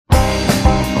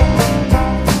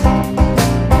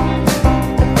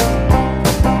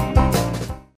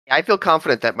I feel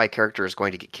confident that my character is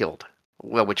going to get killed.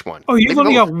 Well, which one? Oh, you've Maybe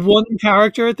only both. got one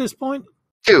character at this point?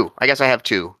 2. I guess I have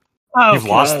 2. Okay. You've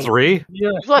lost 3?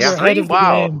 You've lost you're ahead 3? of the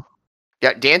Wow. game.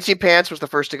 Yeah, Dancy Pants was the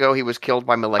first to go. He was killed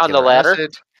by molecular ladder?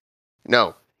 acid.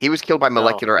 No, he was killed by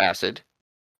molecular acid.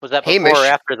 Was that before Hamish, or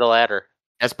after the ladder?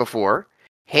 That's before.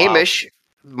 Hamish,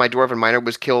 my dwarven miner,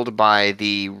 was killed by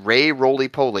the Ray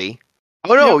Roly-Poly.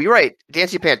 Oh no, you're right.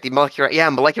 Dancy Pant, the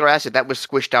molecular acid, that was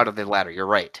squished out of the ladder. You're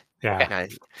right. Yeah. Okay.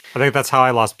 I think that's how I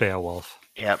lost Beowulf.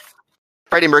 Yep.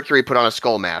 Freddie Mercury put on a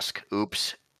skull mask.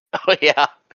 Oops. Oh yeah.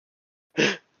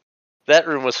 That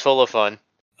room was full of fun.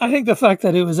 I think the fact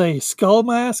that it was a skull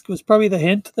mask was probably the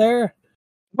hint there.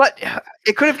 But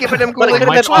it could have given him But it cool could have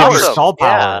Might been give you awesome. skull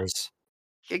Yeah. powers.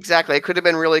 Exactly. It could have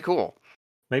been really cool.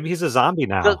 Maybe he's a zombie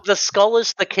now. The skull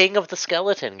is the king of the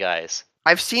skeleton, guys.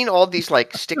 I've seen all these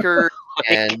like stickers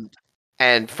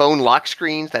and phone lock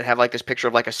screens that have like this picture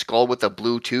of like a skull with a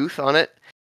blue tooth on it.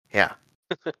 Yeah.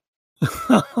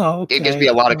 Okay. It gives me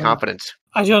a lot of confidence.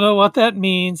 I don't know what that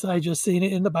means. I just seen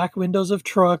it in the back windows of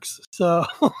trucks, so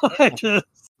I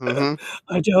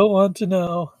don't want to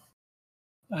know.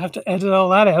 I have to edit all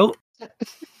that out.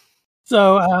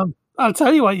 So I'll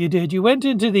tell you what you did. You went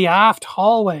into the aft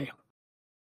hallway.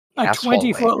 A Aft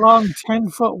 20-foot long,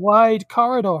 10-foot wide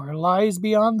corridor lies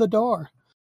beyond the door.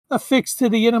 Affixed to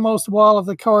the innermost wall of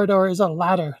the corridor is a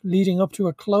ladder leading up to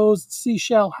a closed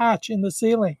seashell hatch in the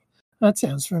ceiling. That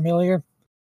sounds familiar.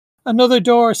 Another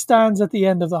door stands at the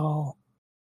end of the hall.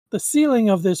 The ceiling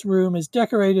of this room is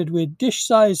decorated with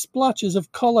dish-sized splotches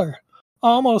of color.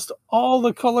 Almost all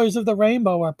the colors of the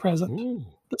rainbow are present. Ooh.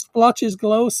 The splotches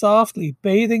glow softly,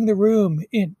 bathing the room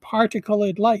in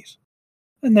parti-colored light.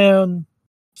 And then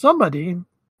somebody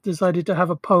decided to have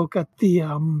a poke at the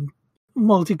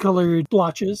multicolored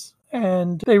blotches,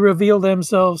 and they reveal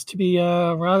themselves to be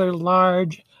rather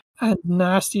large and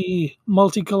nasty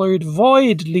multicolored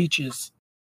void leeches.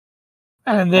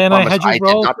 And then I had you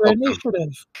roll for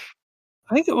initiative.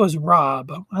 I think it was Rob.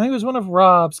 I think it was one of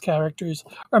Rob's characters.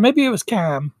 Or maybe it was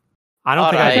Cam. I don't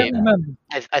think I I can't did that. remember.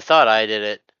 I thought I did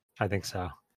it. I think so.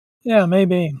 Yeah,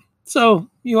 maybe. So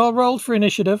you all rolled for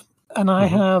initiative, and I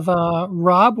have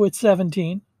Rob with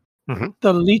 17, Mhm.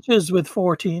 the Leeches with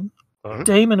 14,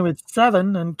 Damon with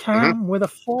 7, and Cam with a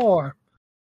 4.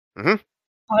 Mhm.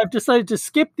 I've decided to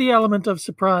skip the element of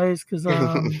surprise because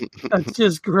that's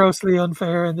just grossly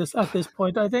unfair at this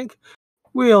point. I think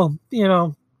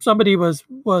somebody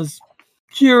was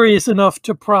curious enough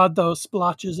to prod those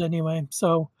splotches anyway,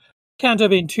 so can't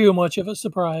have been too much of a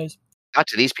surprise. Not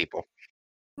to these people.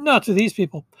 Not to these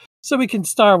people. So we can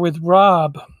start with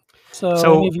Rob. So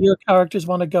any of your characters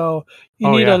want to go? You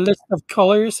need a list of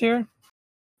colors here?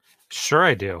 Sure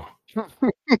I do.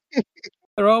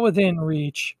 They're all within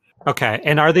reach. Okay,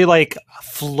 and are they like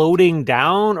floating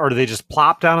down, or do they just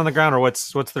plop down on the ground, or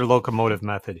what's their locomotive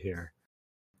method here?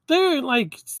 They're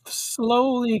like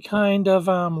slowly kind of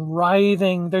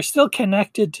writhing. They're still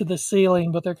connected to the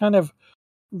ceiling, but they're kind of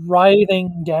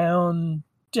writhing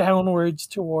downwards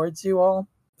towards you all.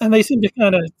 And they seem to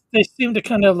kind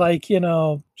of like,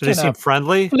 Do they seem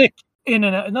friendly? Flick in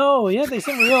and out. No, yeah, they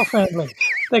seem real friendly.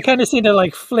 They kind of seem to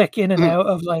like flick in and out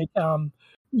of like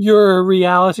your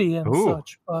reality and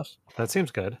such. But that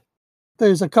seems good.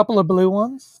 there's a couple of blue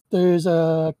ones, there's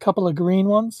a couple of green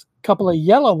ones, a couple of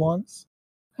yellow ones,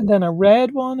 and then a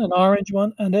red one, an orange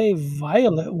one, and a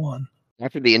violet one.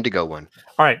 After the indigo one.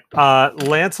 All right,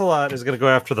 Lancelot is going to go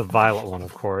after the violet one,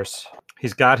 of course.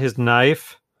 He's got his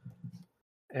knife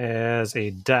as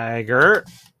a dagger.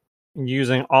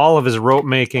 Using all of his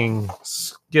rope-making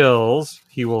skills,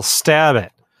 he will stab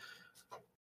it.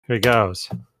 Here he goes.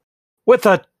 With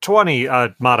a 20,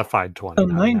 modified 20. A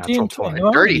 19, 20.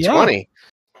 Oh, Dirty yeah. 20.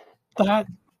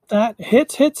 That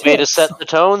hits. Way to set the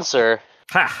tone, sir.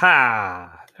 Ha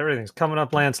ha! Everything's coming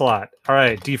up, Lancelot. All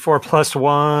right, D4 plus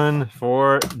 1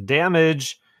 for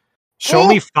damage. Show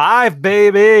me 5,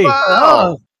 baby!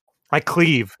 Wow. I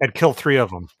cleave and kill 3 of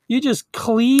them. You just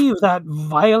cleave that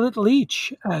violet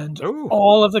leech, and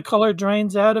all of the color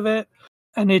drains out of it,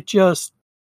 and it just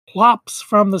plops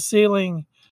from the ceiling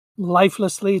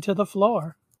lifelessly to the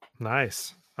floor.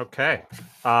 Nice. Okay.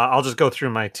 I'll just go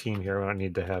through my team here. I don't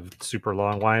need to have super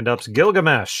long wind-ups.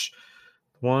 Gilgamesh.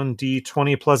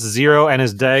 1d20 plus 0, and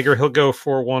his dagger. He'll go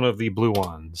for one of the blue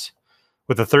ones.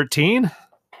 With a 13?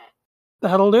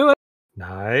 That'll do it.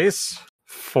 Nice.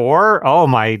 4. Oh,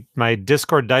 my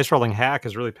Discord dice rolling hack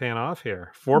is really paying off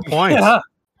here. 4 points. Yeah.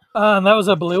 And that was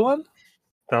a blue one?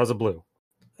 That was a blue.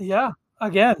 Yeah.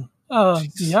 Again.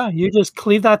 Yeah, you just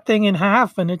cleave that thing in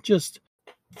half, and it just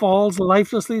falls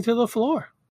lifelessly to the floor.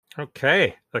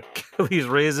 Okay. Achilles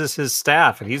raises his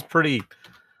staff, and he's pretty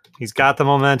He's got the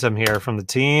momentum here from the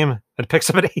team and picks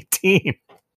up at 18.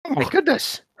 Oh my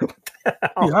goodness.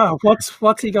 Yeah,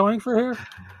 what's he going for here?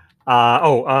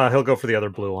 He'll go for the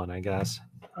other blue one, I guess.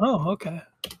 Oh, okay.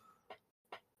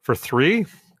 For 3?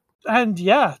 And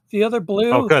yeah, the other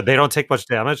blue. Oh, good. They don't take much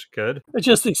damage. Good. It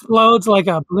just explodes like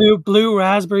a blue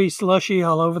raspberry slushy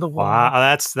all over the wall. Wow,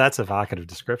 that's evocative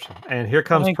description. And here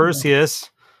comes Thank you. Perseus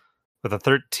with a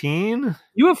 13.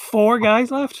 You have 4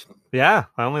 guys left. Yeah,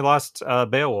 I only lost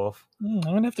Beowulf. I'm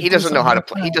gonna have to He do doesn't know how to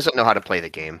something play. He like doesn't know how to play the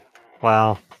game.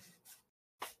 Well,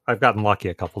 I've gotten lucky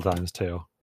a couple times too.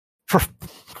 For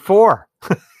 4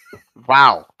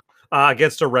 Wow.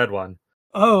 against a red one.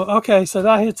 Oh, okay. So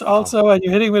that hits also, and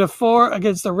you're hitting with a 4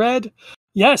 against the red.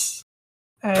 Yes,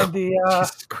 and the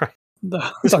Jesus Christ.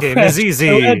 this Game is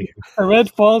easy. The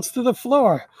red falls to the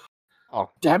floor. Oh,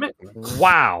 Damn it!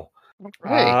 Wow.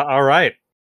 hey. All right.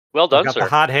 Well I've done, got sir. the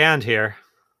hot hand here.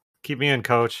 Keep me in,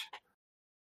 coach.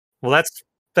 Well, that's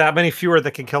that many fewer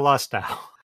that can kill us now.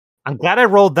 I'm glad I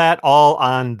rolled that all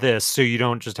on this, so you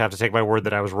don't just have to take my word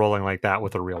that I was rolling like that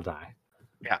with a real die.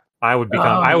 Yeah. I would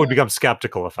become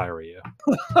skeptical if I were you.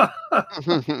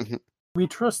 We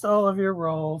trust all of your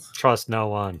rolls. Trust no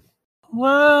one.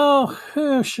 Well,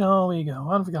 who shall we go?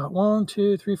 What have we got? 1,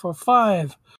 2, 3, 4,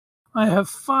 5. I have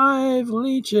 5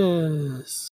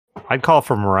 leeches. I'd call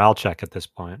for morale check at this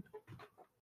point.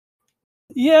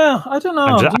 Yeah, I don't know.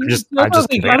 I'm Do you- just I don't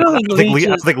think kidding. I don't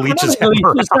think leeches have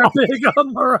morale. are big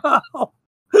on morale.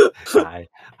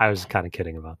 I was kind of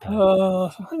kidding about that.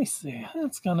 Let me see.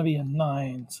 That's going to be a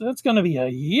 9. So that's going to be a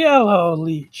yellow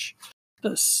leech.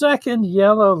 The second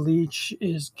yellow leech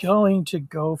is going to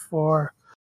go for.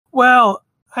 Well,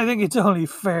 I think it's only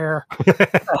fair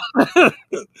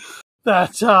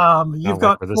that you've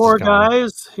got where this 4 is going.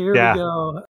 guys. Here Yeah. we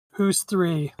go. Who's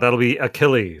 3? That'll be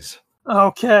Achilles.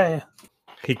 Okay.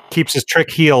 He keeps his trick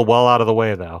heel well out of the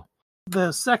way, though.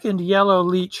 The second yellow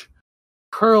leech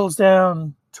curls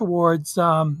down towards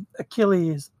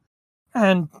Achilles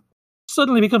and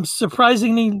suddenly becomes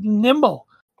surprisingly nimble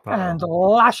and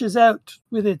lashes out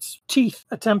with its teeth,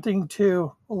 attempting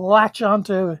to latch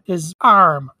onto his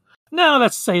arm. No,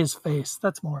 let's say his face.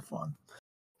 That's more fun.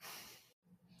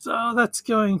 So that's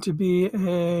going to be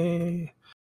a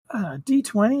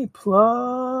D20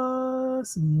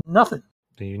 plus nothing.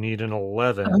 Do you need an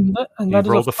 11? And You that is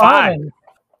rolled a a 5. 5.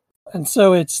 And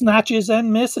so it snatches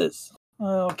and misses.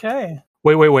 Okay.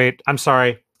 Wait. I'm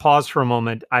sorry. Pause for a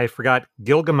moment. I forgot.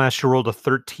 Gilgamesh, who rolled a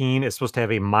 13, is supposed to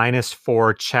have a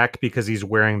 -4 check because he's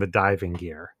wearing the diving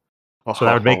gear. So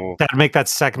that would make that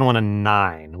second one a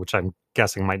 9, which I'm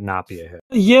guessing might not be a hit.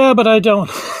 Yeah, but I don't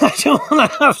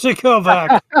want to have to go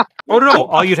back. Oh no!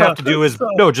 All you'd have to do is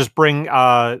just bring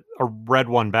a red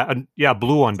one back.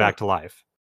 Blue one back to life.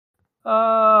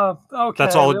 Okay.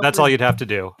 That's all. That's all you'd have to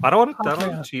do. I don't want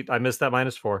Okay. to cheat. I missed that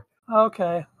 -4.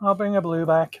 Okay, I'll bring a blue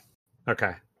back.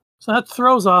 Okay. So that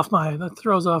throws off my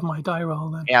die roll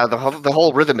then. Yeah, the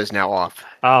whole rhythm is now off.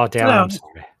 Oh damn! Yeah. I'm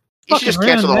sorry. You should just Fucking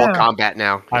cancel the whole ruined now. combat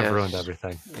now. I've Yeah. ruined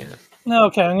everything.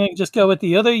 Okay, I'm gonna just go with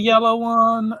the other yellow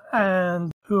one,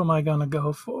 and who am I gonna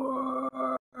go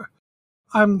for?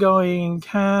 I'm going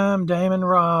Cam, Damon,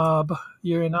 Rob.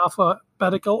 You're in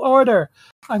alphabetical order.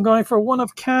 I'm going for one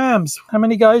of Cam's. How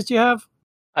many guys do you have?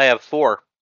 I have 4.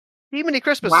 Even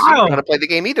Christmas, Wow. you don't know how to play the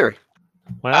game either.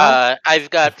 Well, I've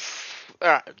got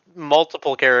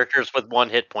multiple characters with 1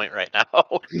 hit point right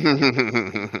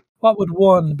now. What would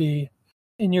one be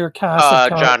in your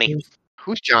cast? Of Johnny. characters?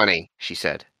 Who's Johnny? She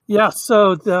said. Yeah,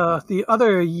 so the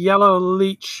other yellow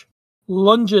leech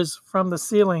lunges from the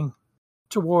ceiling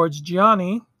towards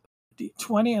Johnny.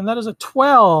 D20, and that is a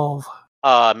 12.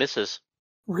 Misses.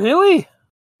 Really?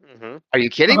 hmm Are you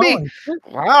kidding me? Holy shit.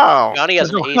 Wow. Johnny has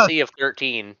an Wow. AC of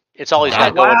 13. It's all he's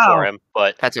Wow. got going for him,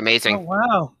 but That's Oh, amazing.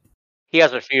 wow. he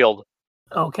has a shield.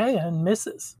 Okay, and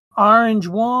misses. Orange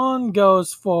one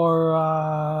goes for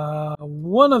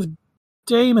one of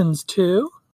Damon's 2.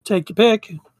 Take your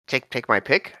pick. Take my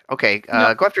pick. Okay,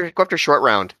 Yeah. go after short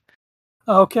round.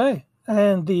 Okay,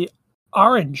 and the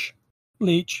orange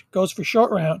leech goes for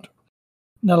short round.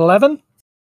 An 11.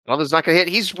 Well, there's not gonna hit.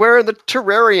 He's wearing the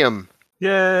terrarium.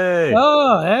 yay!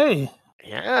 Oh, hey.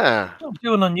 Yeah. I'm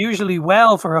doing unusually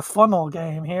well for a funnel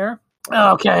game here.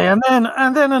 Okay, and then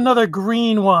another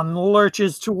green one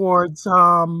lurches towards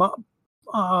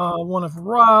one of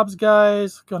Rob's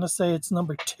guys. Gonna say it's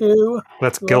number 2.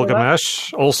 That's Roll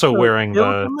Gilgamesh, also So wearing the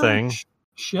Gilgamesh. thing.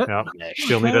 Shit. Yep.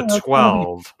 She'll need Okay, a that's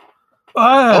 12.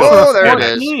 Oh, there it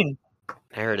is. 14.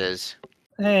 There it is.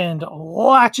 And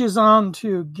latches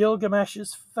onto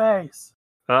Gilgamesh's face.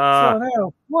 So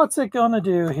now, what's it gonna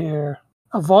do here?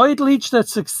 A void leech that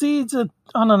succeeds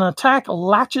on an attack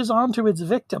latches onto its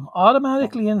victim,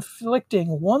 automatically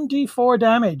inflicting 1d4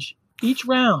 damage each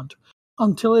round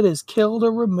until it is killed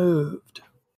or removed.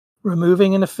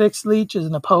 Removing an affixed leech is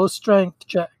an opposed strength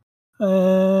check.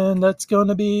 And that's going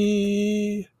to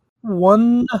be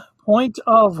 1 point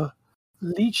of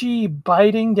leechy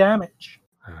biting damage.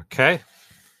 Okay.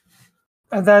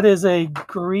 And that is a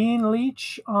green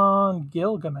leech on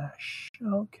Gilgamesh.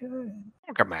 Okay.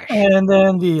 Gilgamesh. And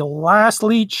then the last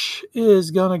leech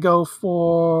is going to go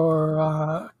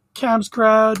for Cam's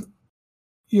Crowd.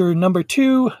 Your number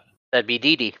 2. That'd be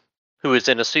Dee Dee, who is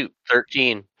in a suit.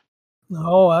 13.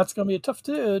 Oh, that's going to be a tough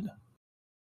dude.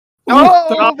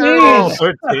 Oh,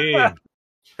 13. 13.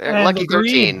 And Lucky the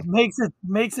green 13.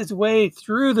 makes its way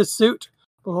through the suit,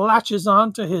 latches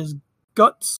onto his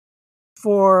guts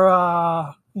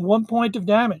for 1 point of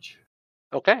damage.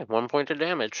 Okay, 1 point of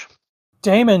damage.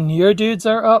 Damon, your dudes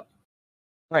are up.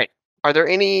 Right. Are there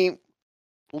any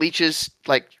leeches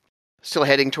still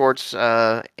heading towards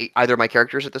either of my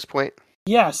characters at this point?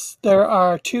 Yes, there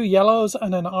are 2 yellows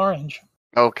and an orange.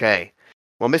 Okay.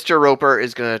 Well, Mr. Roper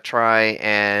is going to try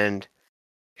and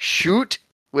shoot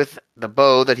with the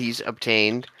bow that he's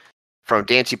obtained from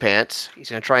Dancy Pants. He's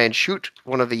going to try and shoot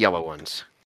one of the yellow ones.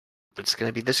 It's going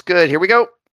to be this good. Here we go.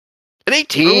 An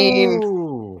 18.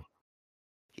 Ooh.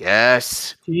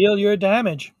 Yes. Deal your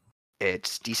damage.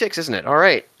 It's D6, isn't it? All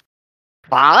right.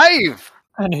 5.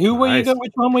 And who were you Nice. going?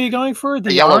 Which one were you going for?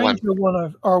 The yellow orange or one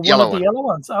of Yellow the one. yellow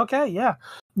ones? Okay, yeah.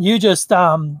 You just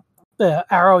the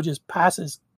arrow just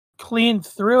passes clean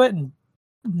through it and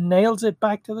nails it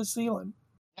back to the ceiling.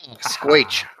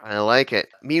 Squeech. I like it.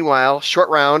 Meanwhile, short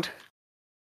round.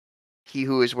 He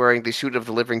who is wearing the suit of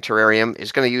the living terrarium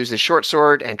is going to use his short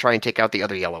sword and try and take out the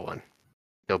other yellow one.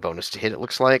 No bonus to hit, it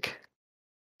looks like.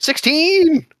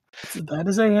 16! So that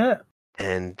is a hit.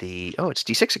 And it's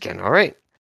D6 again. All right.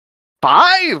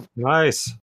 5!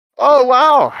 Nice. Oh,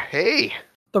 wow. Hey.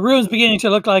 The room's beginning to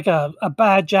look like a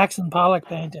bad Jackson Pollock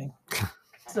painting.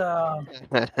 So,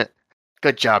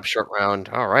 Good job, short round.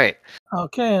 All right.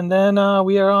 okay, and then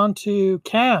we are on to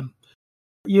Cam.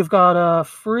 You've got a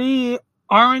free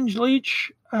orange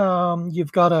leech.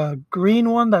 You've got a green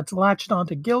one that's latched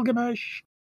onto Gilgamesh,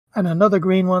 and another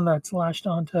green one that's latched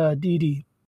onto Dee Dee.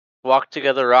 Walk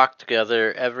together, rock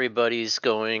together. Everybody's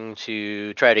going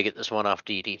to try to get this one off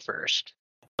Dee Dee first.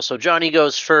 So Johnny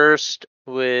goes first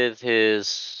with his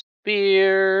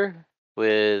spear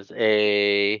with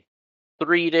a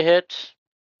 3 to hit.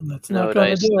 That's No not going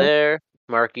to dice do it. there.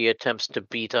 Marky attempts to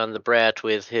beat on the brat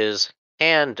with his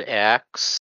hand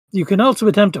axe. You can also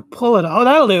attempt to pull it. Oh,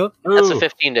 that'll do. That's a Ooh.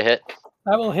 15 to hit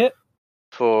That will hit.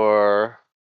 for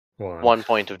 1. 1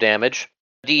 point of damage.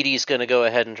 Dee Dee's going to go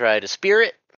ahead and try to spear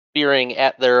it. Spearing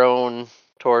at their own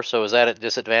torso, is that at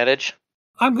disadvantage?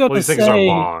 I'm going Well, to these things are say,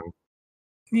 long.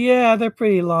 yeah, they're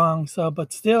pretty long. So,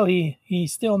 but still, he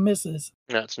still misses.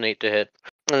 That's an 8 to hit.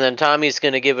 And then Tommy's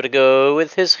going to give it a go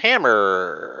with his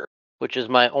hammer, which is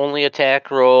my only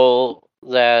attack roll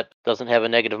that doesn't have a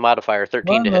negative modifier,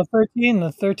 13 to hit.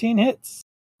 The 13 hits.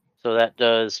 So that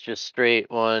does just straight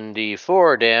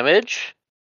 1d4 damage.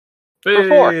 For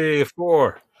 4. Hey,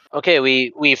 4. Okay,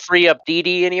 we free up Dee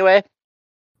Dee anyway.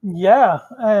 Yeah,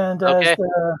 and Okay. as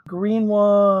the green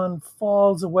one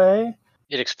falls away,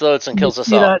 It explodes and kills you us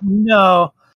see all. that,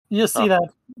 no, you just see Oh. that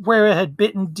where it had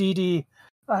bitten Dee Dee,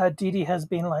 Dee Dee has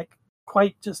been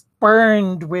quite just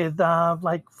burned with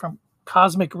from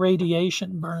cosmic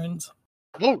radiation burns.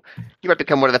 Oh, you might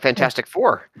become one of the Fantastic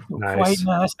Four. Nice. Quite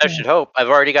nasty. I should hope. I've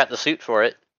already got the suit for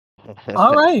it.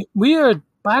 All right, we are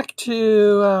back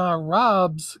to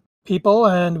Rob's people,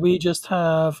 and we just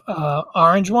have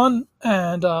orange one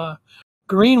and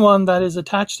green one that is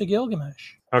attached to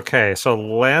Gilgamesh. Okay, so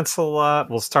Lancelot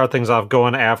will start things off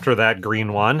going after that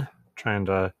green one, trying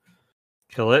to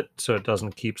kill it so it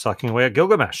doesn't keep sucking away at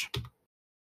Gilgamesh.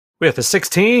 With a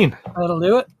 16 That'll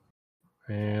do it.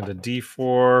 and a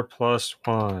D4 plus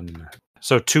 1.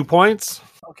 So 2 points.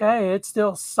 Okay, it's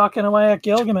still sucking away at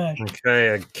Gilgamesh. Okay,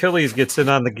 Achilles gets in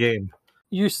on the game.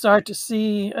 You start to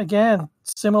see, again,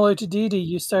 similar to Dee Dee,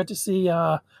 you start to see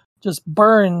just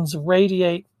burns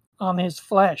radiate on his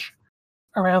flesh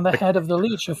around the head of the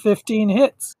leech of 15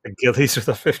 hits. Achilles with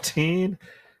a 15.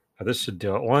 Oh, this should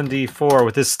do it. 1D4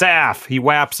 with his staff. He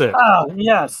whaps it. Oh,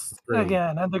 yes. 3.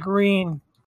 Again, and the green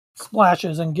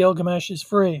splashes and Gilgamesh is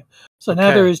free. So now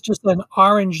Okay. there is just an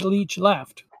orange leech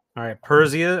left. All right,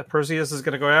 Perseus is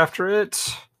going to go after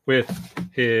it with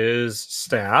his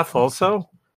staff also.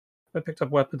 I picked up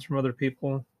weapons from other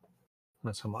people.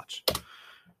 Not so much.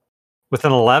 With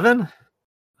an 11?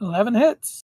 11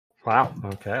 hits. Wow.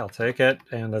 Okay, I'll take it.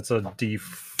 And that's a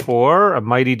D4, a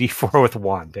mighty D4 with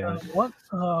 1. Damn it. What?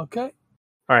 Okay.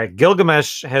 All right,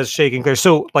 Gilgamesh has shaken clear.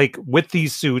 So, like with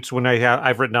these suits, when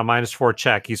I've written a -4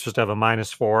 check, he's supposed to have a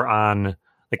 -4 on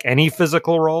like any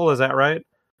physical roll. Is that right?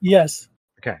 Yes.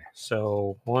 Okay,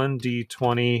 so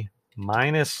 1d20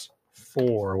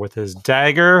 -4 with his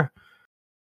dagger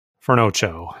for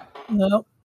Nocho. No.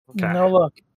 Okay. No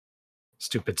luck.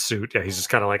 Stupid suit. Yeah, he's just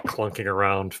kind of like clunking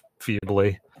around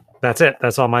feebly. That's it.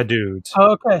 That's all my dudes.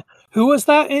 Okay. Who was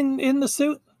that in the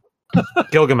suit?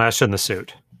 Gilgamesh in the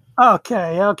suit.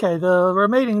 Okay. The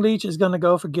remaining leech is going to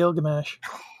go for Gilgamesh.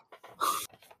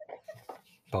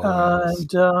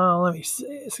 Bones. And let me see.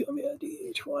 It's going to be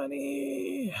a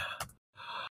D20.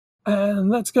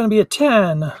 And that's going to be a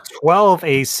 10. 12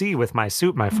 AC with my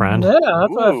suit, my friend. Yeah,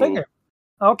 that's what I Ooh. figured.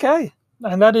 Okay.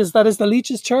 And that is the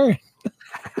leech's turn.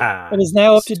 Ah, It is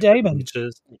now up to stupid Damon.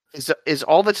 leeches. Is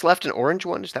all that's left an orange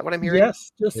one? Is that what I'm hearing?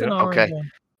 Yes, just an Yeah. orange Okay.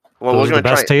 one. Well, Those we're are the going to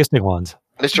best try. tasting ones.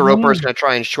 Mr. Roper is Mm. going to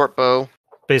try and short bow.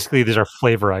 Basically, these are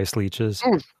flavor ice leeches.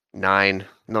 9.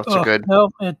 Not so Oh, good. no,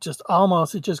 it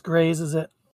just grazes it.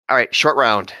 All right, short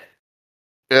round.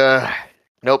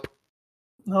 Nope.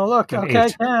 No, look. An Okay,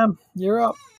 8. Cam, you're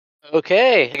up.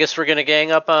 Okay, I guess we're gonna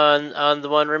gang up on the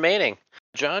one remaining.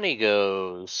 Johnny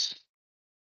goes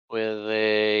with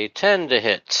a 10 to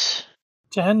hit.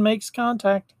 10 makes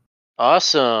contact.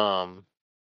 Awesome.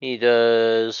 He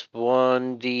does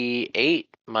 1d8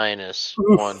 minus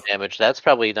Oof. 1 damage. That's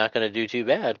probably not going to do too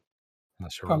bad.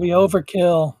 Not sure Probably what-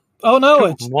 overkill. Oh no,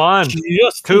 it's 1,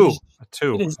 just 2,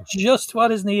 2. It is just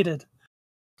what is needed.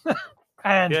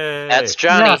 And Yay. That's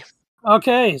Johnny. yes.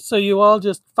 Okay, so you all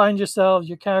just find yourselves,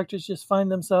 your characters just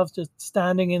find themselves just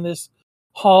standing in this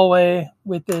hallway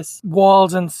with this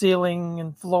walls and ceiling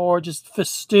and floor just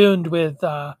festooned with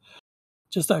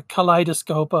just a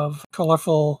kaleidoscope of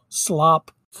colorful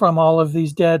slop from all of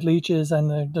these dead leeches,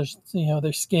 and there's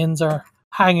their skins are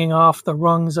hanging off the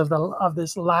rungs of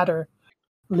this ladder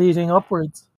leading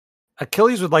upwards.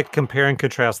 Achilles would like to compare and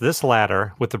contrast this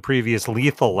ladder with the previous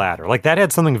lethal ladder. Like that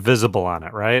had something visible on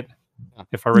it, right?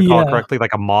 If I recall Yeah. correctly,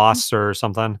 like a moss or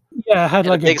something. Yeah, it had And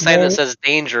like a big sign glow- that says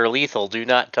danger, lethal, do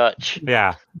not touch.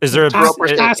 Yeah. Is there Mr. Roper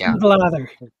said- acid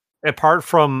lather. apart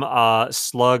from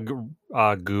slug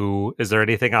goo, is there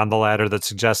anything on the ladder that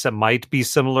suggests it might be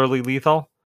similarly lethal?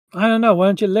 I don't know. Why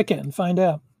don't you lick it and find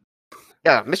out?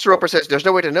 Yeah, Mr. Roper says there's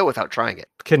no way to know without trying it.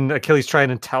 Can Achilles try an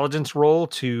intelligence roll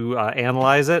to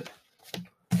analyze it?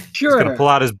 He's Sure. going to pull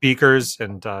out his beakers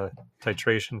and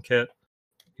titration kit.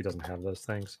 He doesn't have those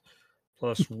things.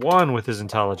 +1 with his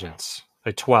intelligence.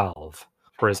 A 12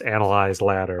 for his analyzed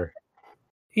ladder.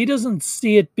 He doesn't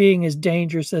see it being as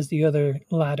dangerous as the other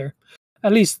ladder.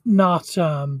 At least not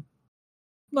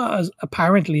as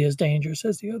apparently as dangerous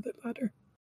as the other ladder.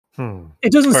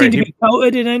 It doesn't All seem right, to be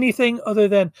coated in anything other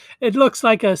than it looks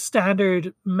like a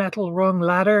standard metal rung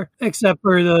ladder, except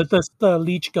for the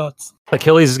leech guts.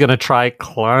 Achilles is going to try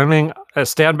climbing.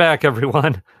 Stand back,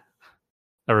 everyone.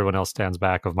 Everyone else stands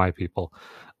back of my people.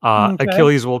 Okay.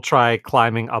 Achilles will try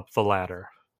climbing up the ladder.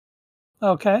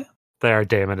 Okay. There,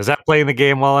 Damon. Is that playing the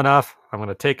game well enough? I'm going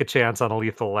to take a chance on a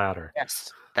lethal ladder.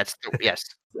 Yes. Yes.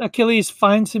 Achilles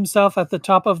finds himself at the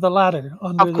top of the ladder.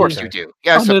 Of course you do.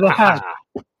 Yes. Under Of the course. hatch.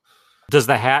 Does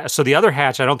the hatch? So the other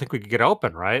hatch, I don't think we could get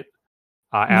open, right?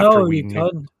 After No, we you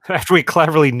couldn't. after we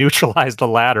cleverly neutralized the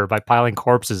ladder by piling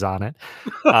corpses on it.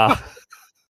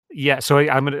 Yeah. So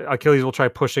Achilles will try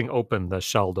pushing open the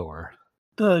shell door.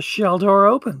 The shell door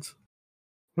opens,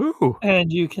 Ooh.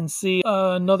 and you can see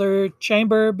another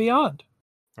chamber beyond,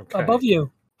 Okay. above you.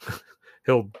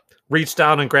 He'll reach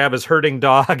down and grab his hurting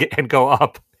dog and go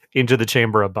up into the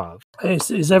chamber above.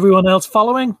 Is everyone else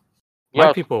following? My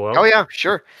Yeah. people will. Oh yeah,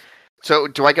 sure. So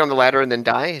do I get on the ladder and then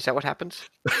die? Is that what happens?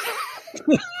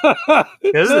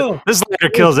 No, This ladder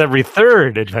kills every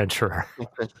third adventurer.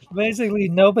 basically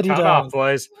nobody Count dies. off,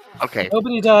 boys. Okay.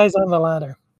 Nobody dies on the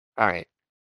ladder. All right.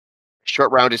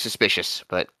 Short round is suspicious,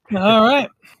 but All right.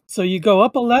 So you go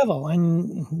up a level,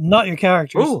 and not your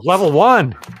characters. Ooh, level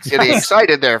 1. getting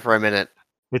excited there for a minute.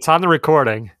 It's on the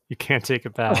recording. You can't take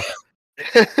it back.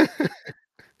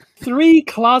 3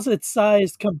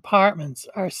 closet-sized compartments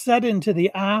are set into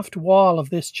the aft wall of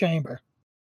this chamber.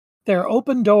 There are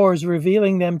open doors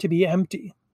revealing them to be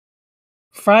empty.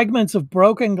 Fragments of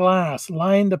broken glass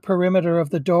line the perimeter of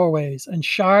the doorways, and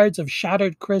shards of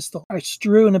shattered crystal are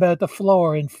strewn about the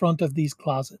floor in front of these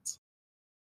closets.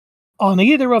 On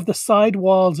either of the side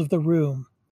walls of the room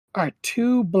are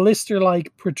 2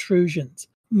 blister-like protrusions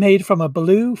made from a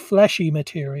blue, fleshy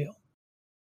material.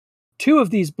 2 of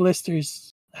these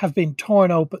blisters have been torn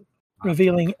open,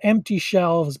 revealing empty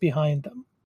shelves behind them.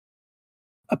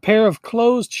 A pair of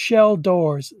closed shell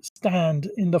doors stand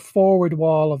in the forward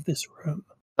wall of this room.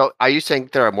 Oh, are you saying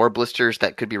there are more blisters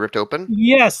that could be ripped open?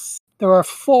 Yes, there are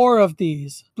 4 of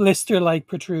these blister-like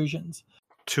protrusions.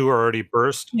 2 are already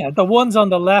burst. Yeah, the ones on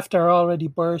the left are already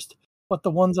burst, but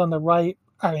the ones on the right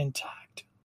are intact.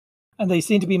 And they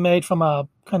seem to be made from a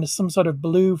kind of some sort of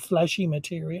blue fleshy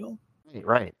material.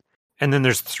 Right. And then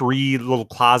there's 3 little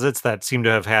closets that seem to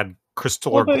have had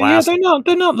crystal or But glass. yeah,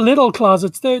 they're not little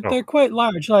closets. They're Oh. quite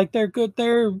large. Like they're good.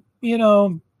 They're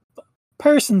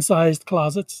person-sized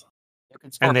closets.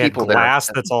 And they had people there.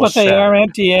 glass that's all But they shattered. are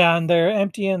empty, yeah, and they're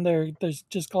empty, and there's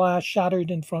just glass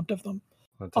shattered in front of them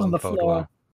That on doesn't the bode floor. well.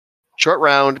 Short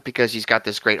round, because he's got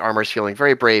this great armor, he's feeling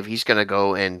very brave. He's going to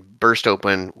go and burst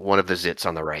open one of the zits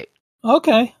on the right.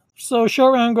 Okay, so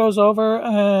Short Round goes over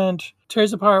and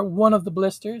tears apart one of the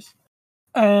blisters,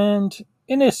 and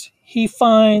in it he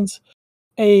finds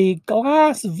a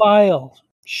glass vial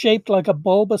shaped like a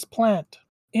bulbous plant.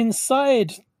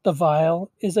 Inside the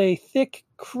vial is a thick,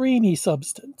 creamy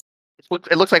substance.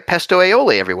 It looks like pesto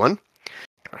aioli, everyone.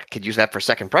 I could use that for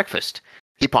second breakfast.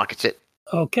 He pockets it.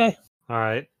 Okay. All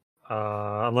right.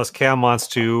 Unless Cam wants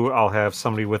to, I'll have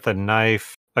somebody with a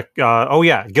knife. Oh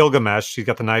yeah, Gilgamesh. He's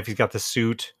got the knife. He's got the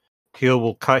suit. He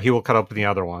will cut open the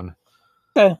other one.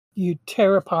 Okay. You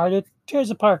tear apart it. Tears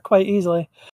apart quite easily.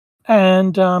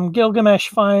 And Gilgamesh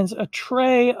finds a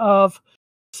tray of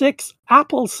 6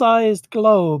 apple-sized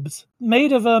globes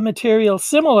made of a material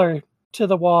similar to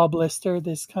the wall blister,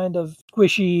 this kind of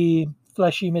squishy,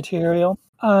 fleshy material.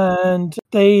 And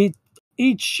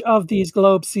each of these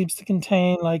globes seems to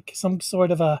contain like some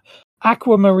sort of a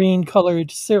aquamarine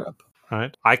colored syrup. All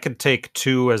right. I could take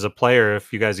 2 as a player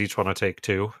if you guys each want to take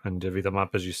 2 and divvy them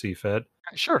up as you see fit.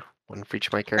 Sure. One for each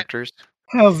of my characters.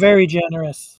 How very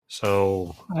generous.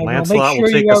 So I will Lancelot make will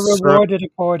sure take you a are syrup rewarded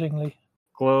accordingly.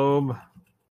 globe,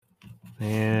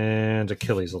 and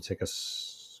Achilles will take a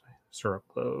syrup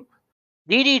globe.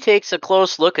 Dee Dee takes a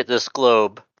close look at this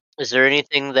globe. Is there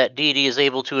anything that Dee Dee is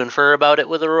able to infer about it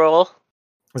with a roll?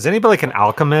 Is anybody like an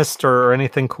alchemist or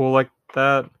anything cool like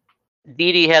that?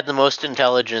 Dee Dee had the most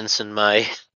intelligence in my,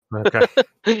 Okay.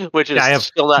 which is Yeah, I have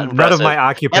still not none impressive. of my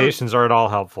occupations are at all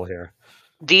helpful here.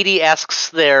 Dee Dee asks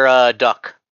their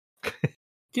duck.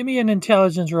 Give me an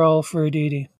intelligence roll for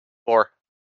Didi. 4.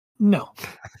 No.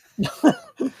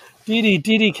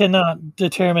 Didi cannot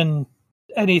determine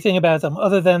anything about them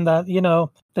other than that,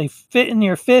 they fit in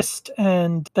your fist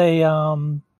and they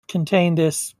contain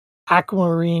this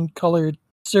aquamarine colored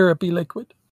syrupy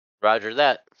liquid. Roger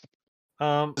that.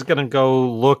 I'm just gonna go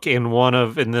look in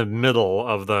the middle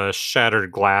of the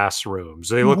shattered glass rooms.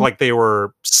 Do they look Mhm. like they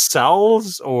were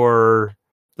cells, or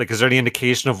like is there any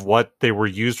indication of what they were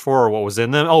used for or what was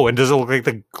in them? Oh, and does it look like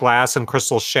the glass and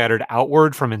crystal shattered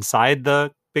outward from inside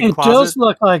the big It closet? does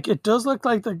look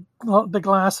like the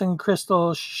glass and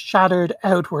crystal shattered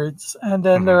outwards, and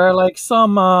then there are like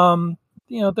some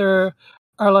there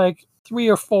are like 3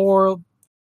 or 4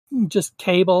 just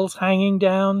cables hanging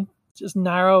down, just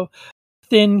narrow,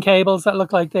 thin cables that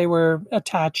look like they were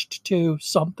attached to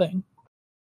something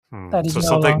that is So no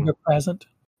something longer present.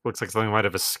 looks like something might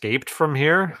have escaped from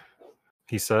here,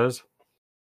 he says.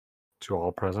 To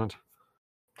all present.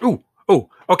 Oh,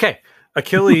 okay.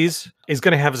 Achilles is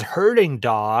going to have his herding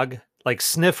dog like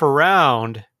sniff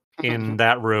around in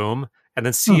that room and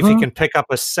then see if he can pick up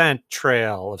a scent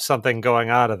trail of something going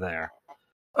out of there.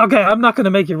 Okay, I'm not going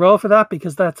to make you roll for that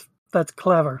because that's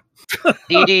clever.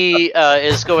 Dee Dee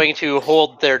is going to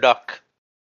hold their duck.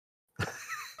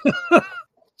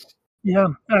 Yeah,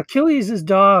 Achilles'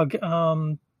 dog,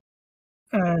 and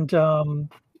I mean,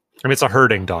 it's a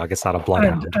herding dog. It's not a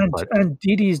bloodhound. and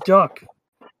Didi's duck,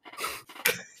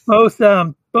 both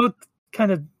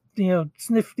kind of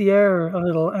sniff the air a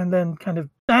little and then kind of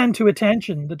stand to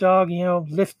attention. The dog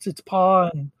lifts its paw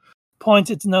and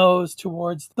points its nose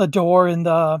towards the door in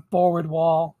the forward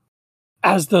wall,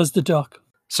 as does the duck.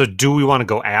 So do we want to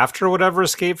go after whatever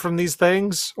escaped from these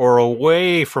things or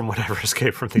away from whatever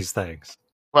escaped from these things?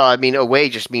 Well, I mean, away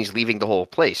just means leaving the whole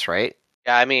place, right?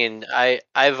 Yeah, I mean, I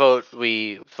vote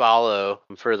we follow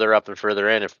further up and further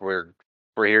in if we're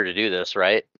here to do this,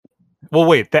 right? Well,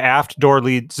 wait, the aft door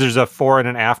leads. There's a fore and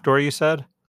an aft door, you said?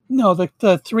 No,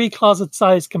 the 3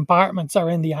 closet-sized compartments are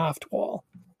in the aft wall.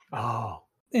 Oh.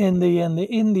 In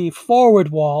the forward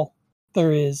wall,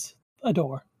 there is a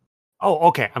door. Oh,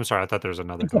 okay. I'm sorry. I thought there was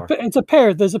another door. It's a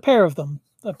pair. There's a pair of them.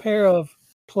 A pair of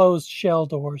closed shell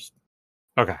doors.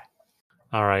 Okay.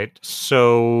 All right.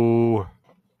 So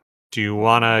do you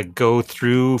want to go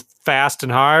through fast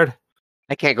and hard?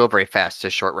 I can't go very fast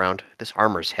this short round. This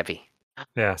armor's heavy.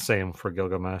 Yeah, same for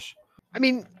Gilgamesh. I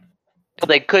mean,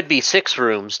 They could be 6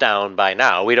 rooms down by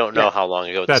now. We don't know Yeah. how long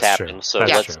ago this That's true. happened. So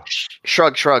That's let's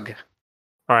true. Shrug.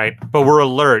 All right, but we're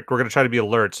alert. We're going to try to be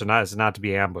alert, so not to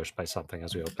be ambushed by something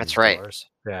as we open That's these right. doors.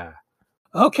 Yeah.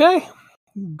 Okay.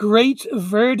 Great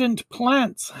verdant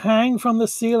plants hang from the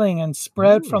ceiling and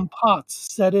sprout from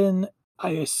pots set in. I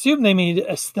assume they mean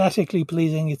aesthetically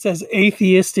pleasing. It says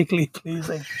atheistically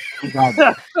pleasing.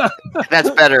 That's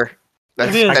better.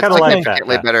 That's, It is. I that's kinda like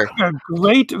significantly that. better. A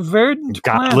great verdant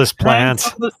Godless plants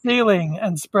hang plants. from the ceiling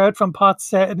and sprout from pots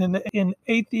set in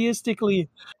atheistically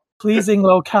pleasing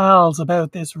locales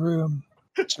about this room.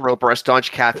 Roper, a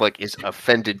staunch Catholic, is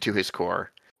offended to his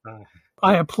core.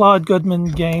 I applaud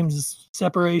Goodman Games'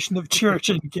 separation of church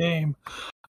and game.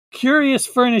 Curious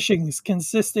furnishings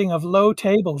consisting of low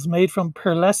tables made from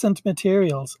pearlescent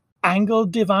materials,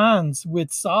 angled divans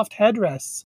with soft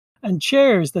headrests, and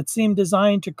chairs that seem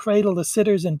designed to cradle the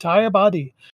sitter's entire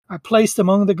body are placed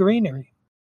among the greenery.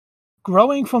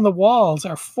 Growing from the walls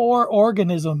are 4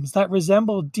 organisms that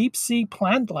resemble deep-sea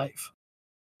plant life.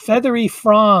 Feathery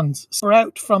fronds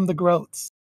sprout from the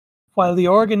growths, while the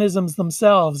organisms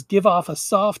themselves give off a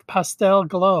soft pastel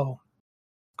glow.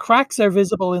 Cracks are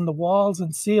visible in the walls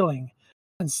and ceiling,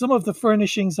 and some of the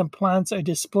furnishings and plants are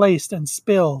displaced and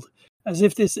spilled, as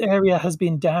if this area has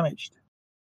been damaged.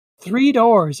 3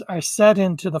 doors are set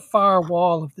into the far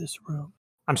wall of this room.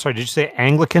 I'm sorry, did you say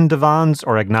Anglican divans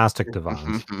or agnostic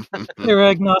divans? They're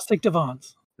agnostic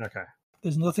divans. Okay.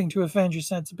 There's nothing to offend your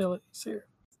sensibilities here.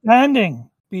 Standing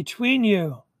between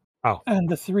you Oh. and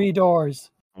the 3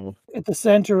 doors Mm. at the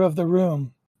center of the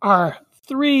room are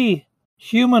 3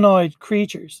 humanoid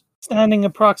creatures standing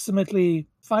approximately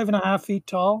 5.5 feet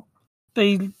tall.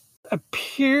 They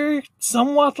appear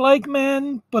somewhat like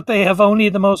men, but they have only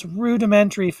the most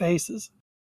rudimentary faces,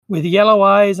 with yellow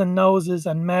eyes and noses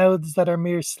and mouths that are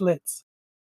mere slits.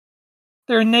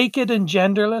 They're naked and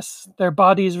genderless, their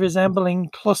bodies resembling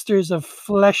clusters of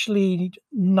fleshly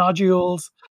nodules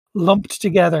lumped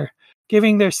together,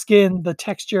 giving their skin the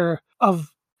texture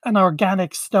of an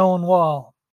organic stone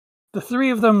wall. The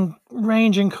 3 of them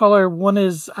range in color. One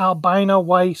is albino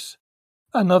white,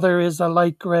 another is a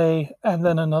light gray, and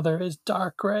then another is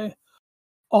dark gray.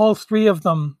 All 3 of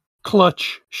them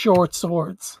clutch short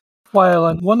swords,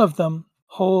 while one of them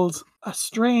holds a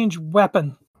strange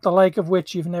weapon, the like of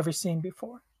which you've never seen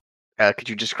before. Could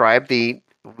you describe the...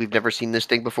 We've never seen this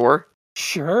thing before?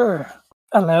 Sure.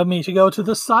 Allow me to go to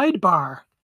the sidebar.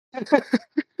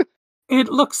 It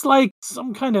looks like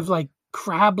some kind of like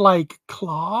crab-like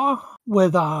claw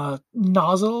with a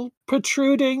nozzle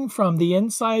protruding from the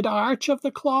inside arch of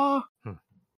the claw.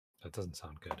 That doesn't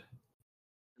sound good.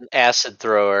 acid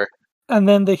thrower. And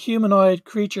then the humanoid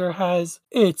creature has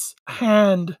its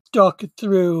hand stuck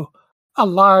through a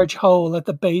large hole at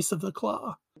the base of the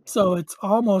claw. So it's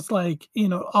almost like,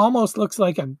 almost looks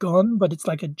like a gun, but it's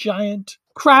like a giant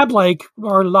crab-like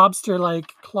or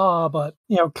lobster-like claw, but,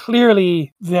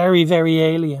 clearly very, very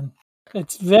alien.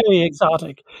 It's very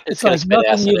exotic. It's gonna like spit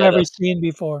nothing acid you've at ever us. seen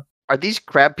before. Are these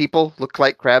crab people look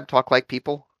like crab, talk like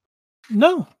people?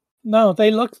 No,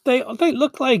 they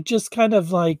look like just kind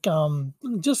of like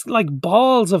just like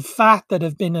balls of fat that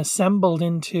have been assembled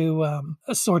into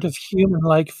a sort of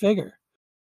human-like figure.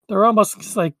 They're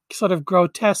almost like sort of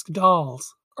grotesque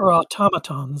dolls or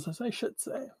automatons, as I should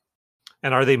say.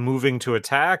 And are they moving to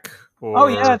attack? Or... Oh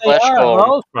yeah, they Flesh are. bone.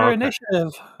 Roll for Okay.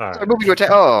 initiative. All They're right. moving to attack.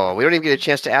 Oh, we don't even get a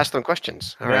chance to ask them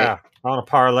questions. All right. Yeah, on a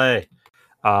parlay.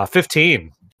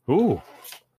 15. Ooh.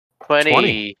 20,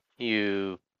 20.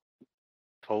 you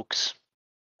folks.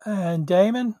 And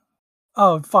Damon?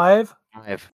 Oh, 5.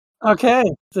 5. Okay.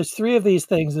 There's 3 of these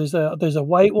things. There's a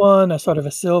white one, a sort of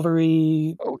a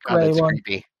silvery Oh, God, gray that's one,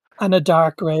 creepy. and a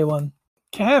dark gray one.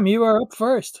 Cam, you are up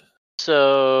first.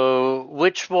 So,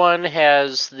 which one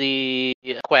has the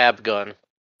quab gun?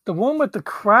 The one with the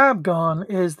crab gun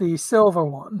is the silver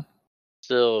one.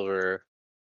 Silver.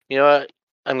 You know what?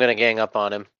 I'm gonna gang up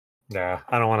on him. Yeah,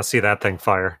 I don't want to see that thing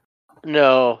fire.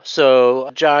 No, so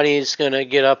Johnny's gonna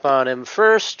get up on him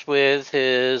first with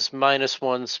his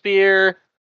 -1 spear,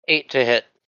 8 to hit.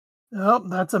 Oh,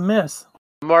 that's a miss.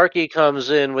 Marky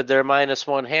comes in with their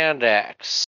 -1 hand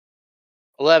axe,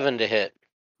 11 to hit.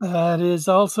 That is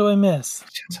also a miss.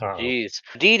 Oh. Jeez.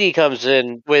 Dee Dee comes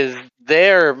in with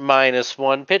their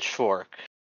 -1 pitchfork,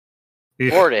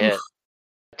 4 to hit.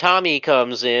 Tommy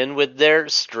comes in with their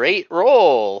straight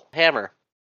roll hammer.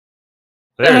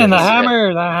 There it And the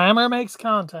is. hammer makes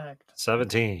contact.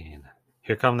 17.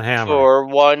 Here come the hammer. For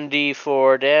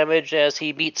 1d4 damage as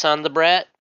he beats on the brat.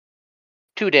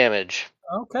 2 damage.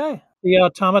 Okay. The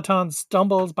automaton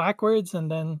stumbles backwards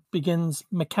and then begins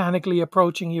mechanically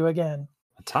approaching you again.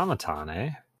 Automaton,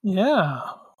 eh? Yeah.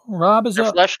 Rob is They're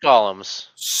up. flesh golems.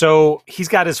 So he's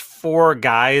got his 4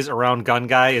 guys around Gun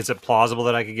Guy. Is it plausible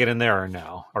that I could get in there or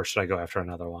no? Or should I go after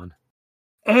another one?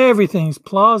 Everything's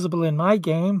plausible in my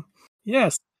game.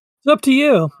 Yes. It's up to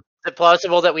you. Is it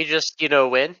plausible that we just,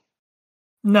 win?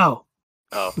 No.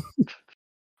 Oh.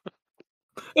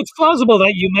 It's plausible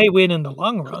that you may win in the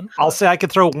long run. I'll say I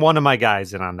could throw one of my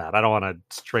guys in on that. I don't want to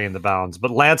strain the bounds.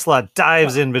 But Lancelot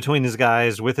dives in between his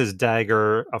guys with his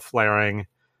dagger flaring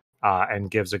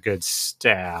and gives a good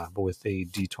stab with a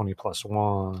d20 plus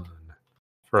 1.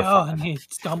 For a 5. And he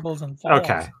stumbles and falls.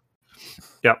 Okay.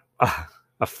 Yep.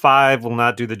 A 5 will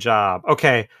not do the job.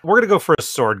 Okay, we're going to go for a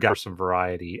sword guy for some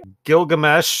variety.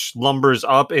 Gilgamesh lumbers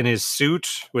up in his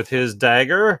suit with his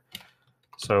dagger.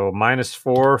 So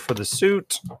 -4 for the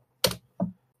suit.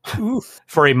 Oof.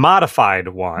 For a modified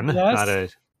one, Yes. not a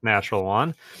natural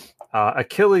one.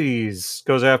 Achilles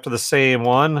goes after the same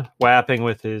one, whapping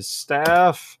with his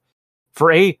staff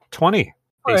for a 20.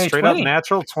 For A a straight 20. up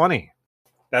natural 20.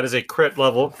 That is a crit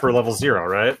level for level 0,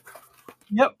 right?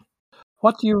 Yep.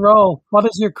 What do you roll? What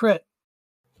is your crit?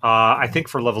 I think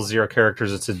for level 0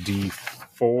 characters, it's a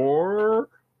D4.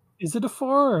 Is it a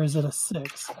 4 or is it a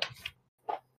 6?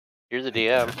 You're the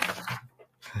DM.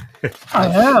 I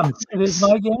am. It is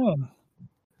my game.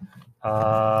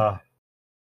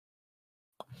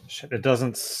 Shit, it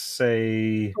doesn't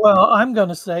say. Well, I'm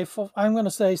gonna say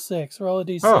 6. Roll a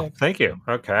d6. Oh, thank you.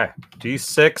 Okay,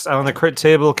 D6 on the crit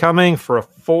table coming for a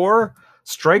 4.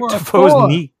 Strike For to a foe's 4.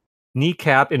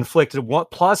 kneecap inflicted 1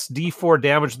 plus D4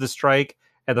 damage to the strike,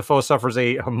 and the foe suffers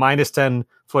a -10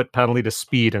 foot penalty to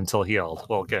speed until healed.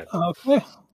 Well, good. Okay.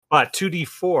 But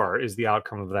 2d4 is the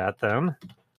outcome of that then.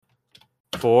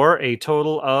 For a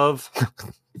total of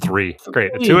 3.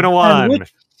 Great. A 2 and a 1.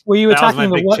 Were you That was my attacking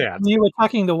the big white? chance. Were you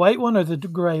attacking the white one or the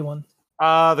gray one?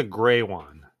 The gray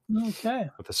one Okay.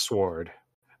 with a sword.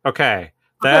 Okay.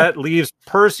 That leaves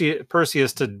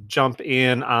Perseus to jump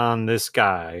in on this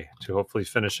guy to hopefully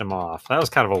finish him off. That was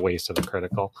kind of a waste of the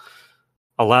critical.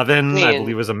 11, I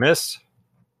believe, was a miss.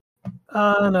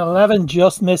 An 11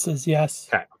 just misses. Yes.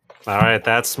 Okay. All right.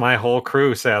 That's my whole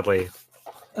crew, sadly.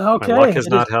 Okay. My luck has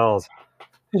not held.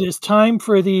 It is time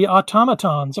for the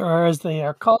automatons, or as they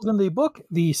are called in the book,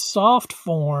 the soft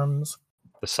forms.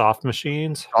 The soft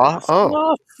machines. Oh,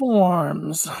 Soft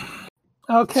forms.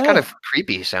 Okay. it's kind of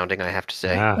creepy sounding, I have to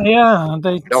say. Yeah. Yeah,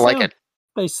 I don't like it.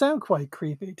 They sound quite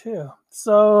creepy too.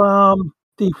 So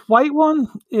the white one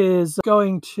is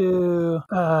going to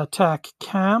attack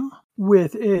Cam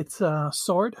with its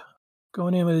sword.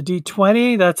 Going in with a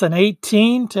d20. That's an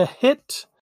 18 to hit.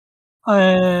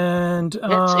 And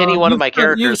It's any one of my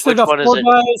characters. still Which got one is 4 it?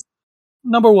 guys.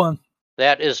 Number 1.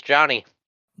 That is Johnny.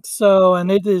 So, and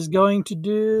it is going to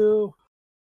do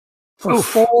for Oof.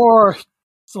 4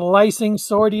 slicing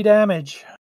swordy damage.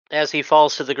 As he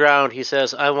falls to the ground, he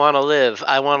says, I want to live.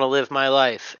 I want to live my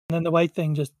life. And then the white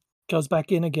thing just goes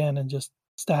back in again and just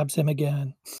stabs him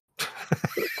again.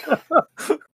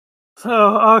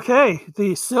 So, okay,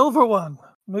 the silver one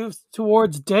moves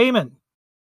towards Damon.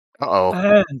 Uh-oh.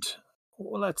 And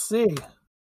let's see.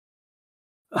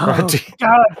 Oh, D-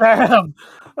 God damn.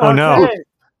 Oh, no. Okay.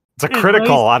 It's a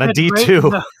critical on a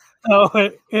D2.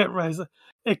 It raises.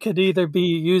 It could either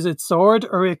use its sword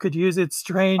or it could use its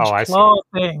strange Oh, I see. claw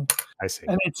thing. I see.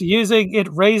 And it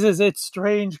raises its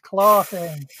strange claw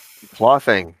thing. Claw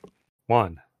thing.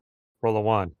 1. Roll a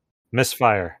 1.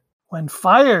 Misfire. When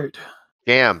fired,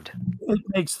 Jammed. it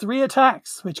makes 3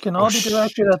 attacks, which can all be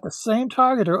directed at the same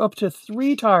target or up to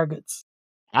 3 targets.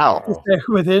 Ow. If they're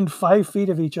within 5 feet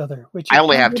of each other. Which I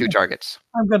only have 2 targets.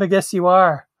 I'm going to guess you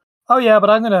are. Oh, yeah, but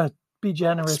I'm going to be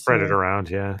generous. Spread it here. around,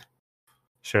 yeah.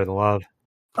 Share the love.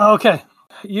 Okay.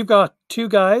 You've got 2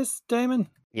 guys, Damon.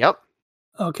 Yep.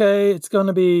 Okay, it's going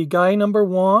to be guy number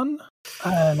 1.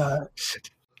 And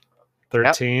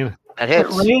 13. That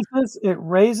hits. it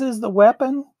raises the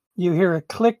weapon. You hear a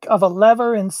click of a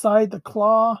lever inside the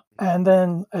claw, and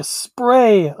then a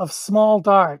spray of small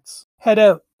darts head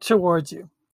out towards you.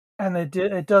 And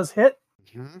it does hit.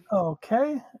 Mhm.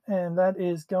 Okay, and that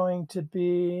is going to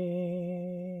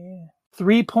be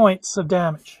 3 points of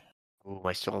damage. Ooh, am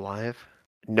I still alive?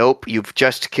 Nope, you've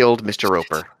just killed Mr.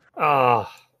 Roper. Oh.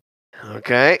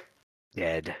 Okay.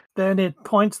 Dead. Then it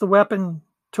points the weapon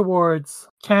towards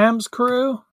Cam's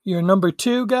crew, your number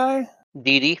 2 guy.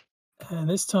 Dee Dee. And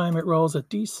this time it rolls a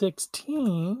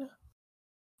d16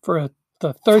 for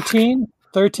the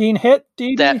 13 hit, Dee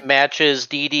Dee. That matches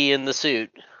Dee Dee in the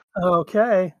suit.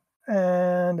 Okay.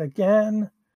 And again,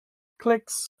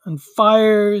 clicks and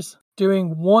fires,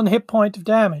 doing 1 hit point of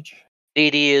damage.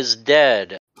 Dee Dee is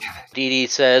dead. Dee Dee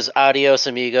says, adios,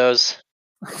 amigos.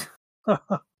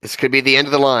 This could be the end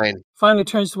of the line. Finally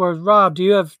turns towards Rob. Do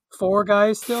you have 4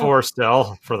 guys still? 4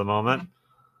 still for the moment.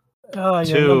 Your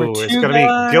 2. number It's 2 going to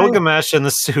guy. be Gilgamesh in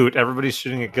the suit. Everybody's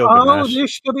shooting at Oh, Gilgamesh.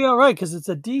 this should be all right because it's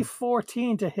a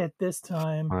D14 to hit this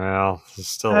time. Well, it's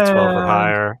still 12 or And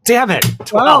higher. Damn it! 12.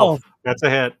 12 That's a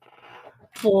hit.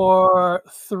 for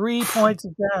 3 points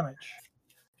of damage.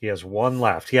 He has 1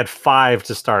 left. He had 5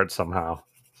 to start somehow.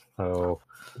 So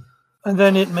And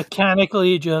then it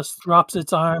mechanically just drops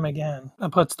its arm again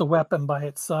and puts the weapon by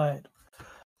its side.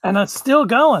 And it's still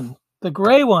going. The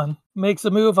gray one makes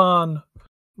a move on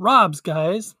Rob's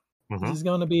guys. mhm. He's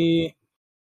going to be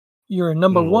your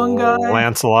number 1 guy.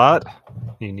 Lancelot,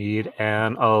 you need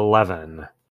an 11.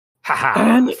 Haha,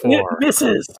 And it 4.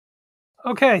 misses.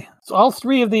 Okay, so all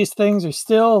 3 of these things are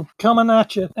still coming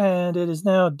at you. And it is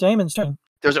now Damon's turn.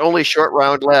 There's only short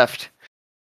round left.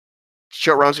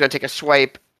 Short round's going to take a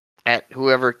swipe at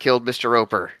whoever killed Mr.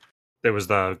 Roper. It was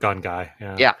the gun guy.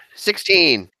 Yeah. Yeah,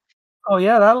 16. Oh,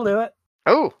 yeah, that'll do it.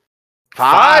 Oh,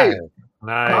 5.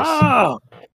 Nice. Oh,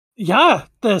 yeah,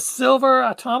 the silver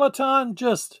automaton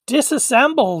just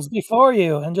disassembles before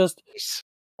you and just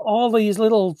all these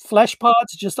little flesh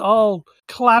pods just all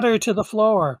clatter to the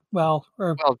floor. Well,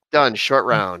 or Well done, short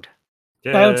round.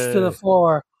 bounce to the Yay.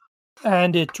 floor.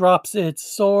 And it drops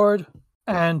its sword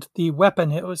and the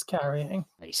weapon it was carrying.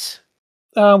 Nice.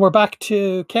 We're back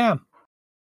to Cam.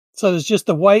 So there's just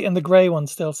the white and the gray one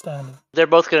still standing. They're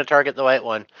both going to target the white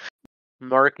one.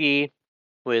 Marky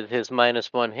with his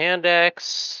 -1 hand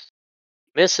axe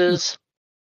misses.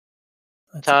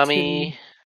 That's a Tommy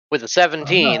with a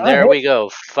 17. Oh, There nice. we go.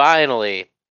 Finally,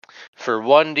 for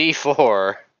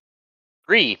 1d4.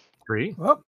 3. 3. two.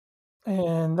 Whoop.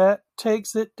 And that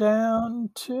takes it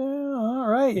down to, all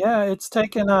right, yeah,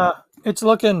 it's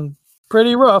looking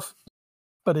pretty rough,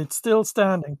 but it's still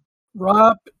standing.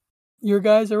 Rob, your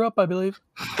guys are up, I believe.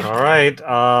 All right.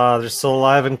 They're still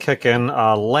alive and kicking.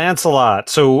 Lancelot.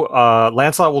 So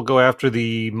Lancelot will go after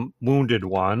the wounded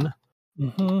one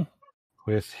Mm-hmm.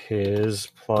 with his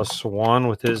 +1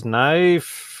 with his knife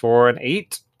for an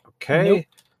 8. Okay. Nope.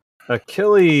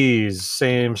 Achilles,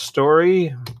 same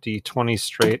story. D20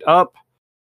 straight up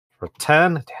for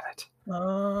 10. Damn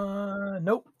it.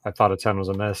 Nope. I thought a 10 was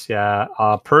a miss. Yeah.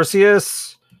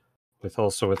 Perseus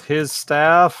with his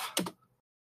staff.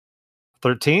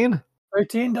 13.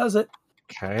 13 does it.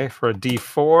 Okay, for a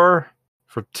D4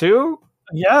 for 2.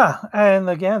 Yeah, and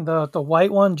again, the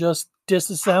white one just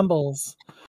disassembles,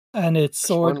 and its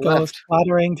sword one goes left.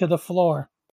 clattering to the floor.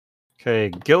 Okay,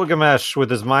 Gilgamesh with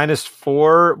his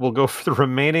 -4 will go for the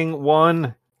remaining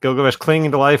one. Gilgamesh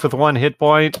clinging to life with 1 hit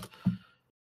point.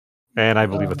 And I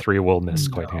believe a 3 will miss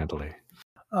quite handily.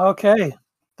 Okay,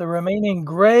 the remaining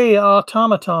gray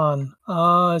automaton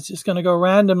is just going to go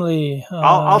randomly.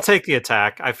 I'll take the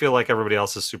attack. I feel like everybody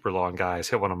else is super long guys.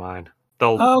 Hit one of mine.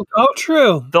 They'll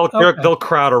true. they'll they'll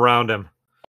crowd around him.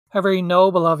 How very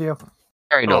noble of you.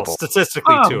 Very Well, noble.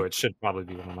 statistically Oh. too, it should probably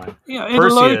be one of mine. Yeah, it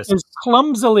Perseus. lurches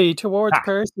clumsily towards Ah.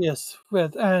 Perseus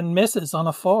and misses on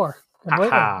a 4. Completely.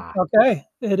 Aha. Okay,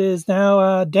 it is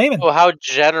now Damon. Oh, how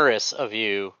generous of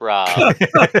you, Rob.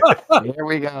 There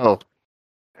we go.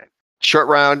 Short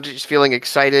round, just feeling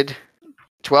excited.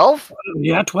 12?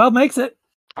 Yeah, 12 makes it.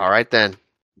 All right then.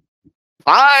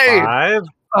 5! 5.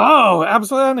 Oh,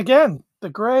 absolutely. And again, the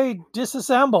gray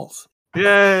disassembles.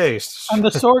 Yay! And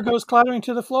the sword goes clattering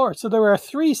to the floor. So there are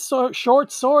 3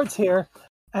 short swords here.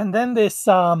 And then this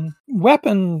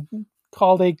weapon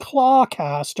called a claw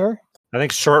caster. I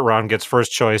think Short Round gets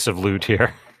first choice of loot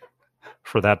here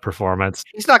for that performance.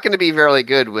 He's not going to be very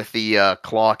good with the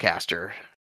claw caster.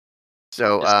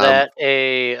 So Is that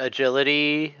a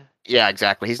agility? yeah,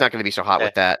 exactly. He's not going to be so hot Okay.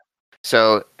 with that.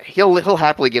 So he'll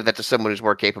happily give that to someone who's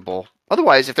more capable.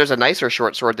 Otherwise, if there's a nicer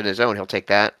short sword than his own, he'll take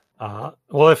that.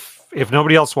 Well, if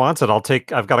nobody else wants it,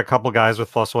 I've got a couple guys with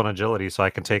 +1 agility, so I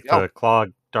can take Oh. the claw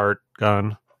dart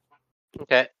gun.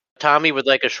 Okay. Tommy would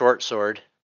like a short sword.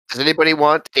 Does anybody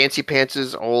want Dancy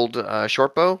Pants' old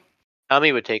short bow?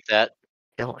 Tommy would take that.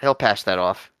 He'll pass that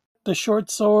off. The short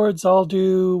swords all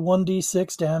do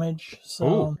 1d6 damage. So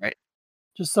Ooh. Right.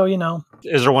 just so you know,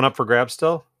 Is there one up for grabs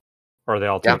still? Or are they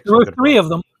all Yeah. take there were good 3 rolls? of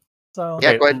them. So Yeah,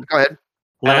 Okay. go ahead. Go ahead. I like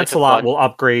the Lancelot fun. will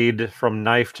upgrade from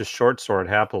knife to short sword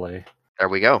happily. There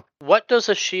we go. What does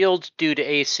a shield do to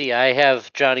AC? I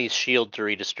have Johnny's shield to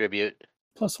redistribute.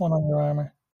 +1 on your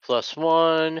armor.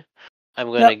 +1. I'm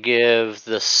going to give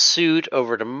the suit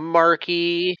over to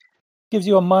Marky. Gives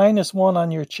you a -1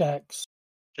 on your checks.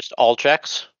 Just all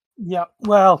checks. Yeah,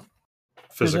 well,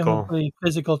 Physical. presumably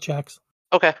physical checks.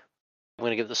 Okay. I'm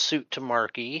going to give the suit to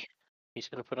Marky. He's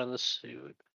going to put on the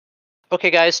suit. Okay,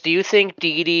 guys, do you think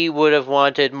Dee Dee would have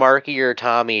wanted Marky or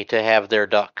Tommy to have their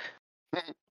duck?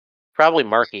 Probably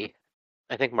Marky.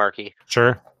 I think Marky.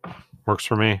 Sure. Works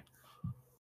for me.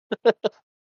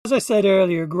 As I said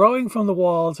earlier, growing from the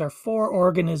walls are 4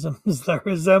 organisms that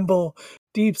resemble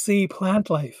deep-sea plant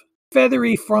life.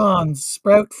 Feathery fronds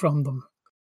sprout from them,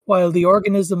 while the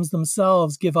organisms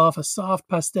themselves give off a soft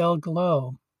pastel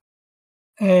glow.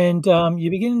 And you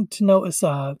begin to notice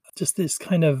just this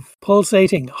kind of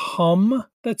pulsating hum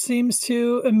that seems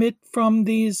to emit from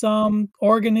these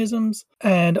organisms,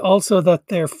 and also that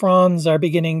their fronds are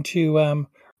beginning to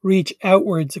reach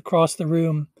outwards across the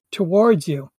room towards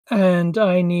you. And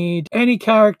I need any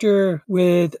character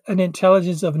with an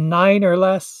intelligence of 9 or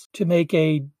less to make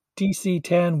a DC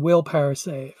 10 willpower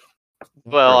save.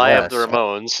 Well, Or I have the less.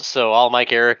 Ramones, so all my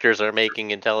characters are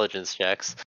making intelligence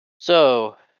checks.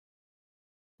 So,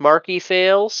 Marky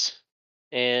fails,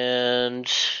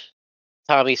 and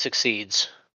Tommy succeeds.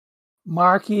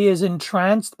 Marky is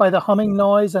entranced by the humming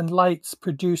noise and lights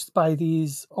produced by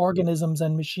these organisms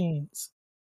and machines.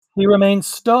 He remains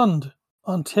stunned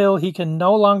until he can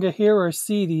no longer hear or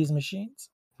see these machines.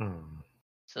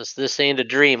 Since this ain't a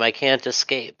dream, I can't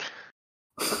escape.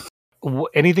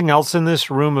 Anything else in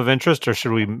this room of interest, or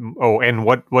should we? Oh, and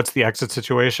what's the exit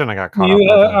situation? I got caught You,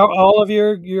 up. all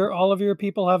of your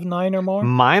people have 9 or more.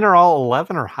 Mine are all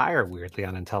 11 or higher. Weirdly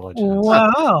on intelligence.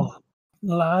 Wow,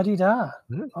 la di da.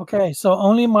 Okay, so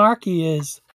only Marky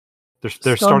is.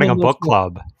 They're starting a book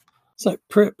club. So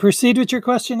proceed with your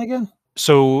question again.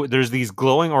 So there's these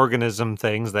glowing organism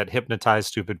things that hypnotize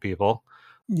stupid people.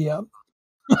 Yep.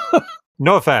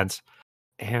 No offense.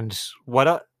 And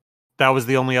what? That was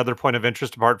the only other point of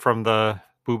interest apart from the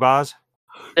boobas?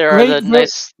 There are the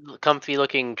nice,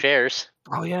 comfy-looking chairs.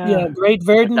 Oh, yeah. Yeah, great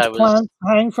verdant plants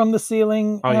hang from the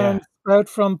ceiling and sprout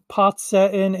from pots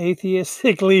set in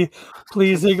atheistically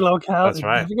pleasing locales. That's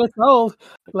right. Never gets old.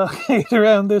 Located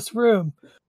around this room.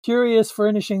 Curious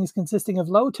furnishings consisting of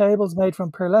low tables made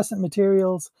from pearlescent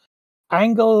materials,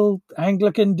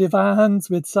 Anglican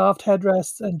divans with soft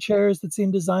headrests, and chairs that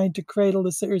seem designed to cradle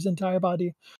the sitter's entire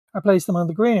body are placed among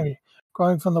the greenery.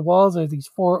 Growing from the walls are these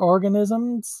 4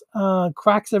 organisms.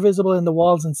 Cracks are visible in the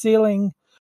walls and ceiling,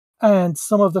 and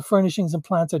some of the furnishings and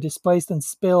plants are displaced and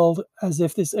spilled as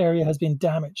if this area has been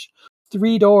damaged.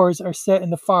 3 doors are set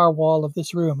in the far wall of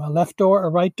this room, a left door, a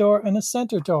right door, and a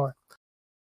center door.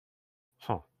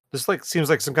 Huh. This seems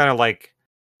like some kind of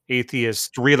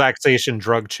atheist relaxation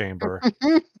drug chamber.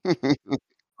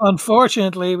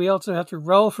 Unfortunately, we also have to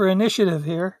roll for initiative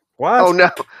here. What? Oh no,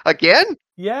 again?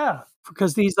 Yeah,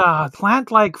 because these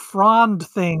plant-like frond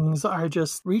things are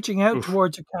just reaching out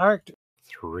towards your character.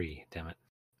 3, damn it.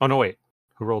 Oh, no, wait.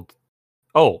 Who rolled?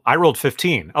 Oh, I rolled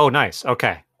 15. Oh, nice.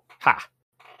 Okay. Ha.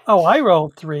 Oh, I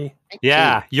rolled 3.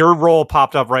 Yeah, your roll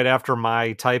popped up right after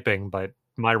my typing, but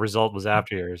my result was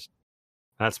after yours.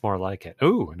 That's more like it.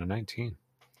 Ooh, and a 19.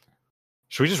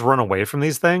 Should we just run away from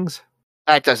these things?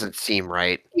 That doesn't seem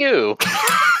right. You.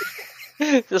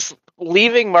 Just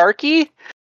leaving Marky?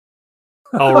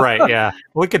 Oh, right, yeah.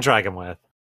 We could drag him with.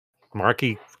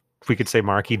 Marky, we could say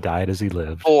Marky died as he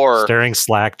lived. Or staring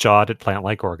slack-jawed at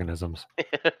plant-like organisms.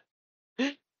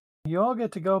 You all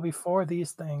get to go before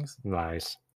these things.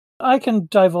 Nice. I can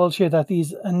divulge here that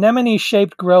these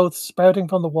anemone-shaped growths sprouting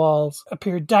from the walls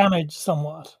appear damaged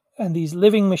somewhat, and these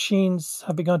living machines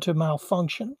have begun to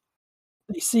malfunction.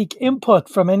 They seek input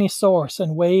from any source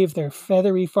and wave their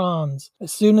feathery fronds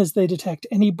as soon as they detect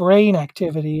any brain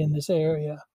activity in this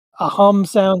area. A hum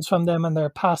sounds from them and their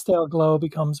pastel glow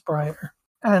becomes brighter.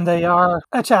 And they are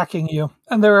attacking you.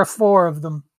 And there are 4 of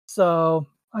them. So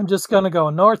I'm just going to go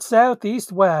north, south,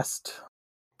 east, west.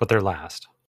 But they're last.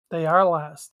 They are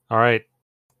last. All right.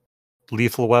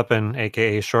 Lethal Weapon,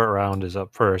 a.k.a. Short Round, is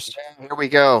up first. Here we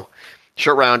go.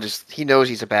 Short Round, he knows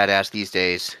he's a badass these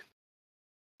days.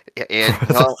 And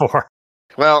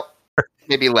well,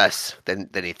 maybe less than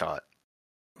he thought.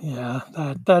 Yeah,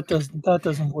 that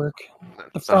doesn't work.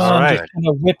 The frond just kind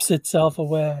of whips itself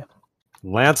away.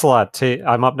 Lancelot,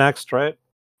 I'm up next, right?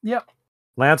 Yep.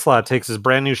 Lancelot takes his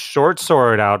brand new short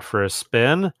sword out for a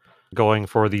spin, going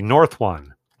for the north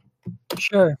one.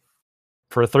 Sure.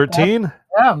 For a 13?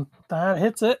 Yeah, that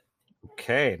hits it.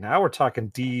 Okay, now we're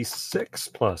talking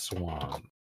D6 plus 1.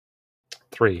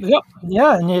 3. Yep.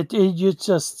 Yeah, and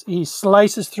he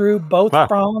slices through both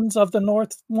fronds of the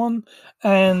north one,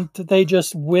 and they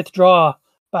just withdraw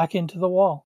back into the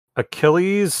wall.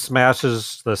 Achilles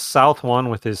smashes the south one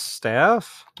with his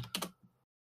staff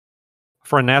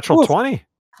for a natural 20.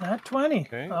 Nat 20.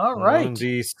 Okay. All right.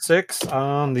 1d6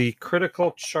 on the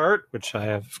critical chart, which I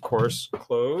have, of course,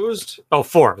 closed. Oh,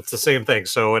 4. It's the same thing.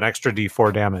 So an extra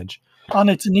d4 damage. On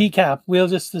its kneecap. We'll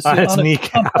just assume On its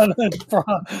kneecap. On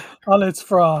its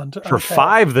frond. For Okay.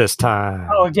 5 this time.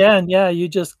 Oh, again, yeah, you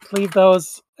just cleave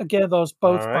those both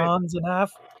All right. fronds in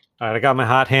half. All right, I got my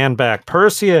hot hand back.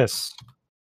 Perseus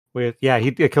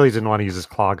Achilles didn't want to use his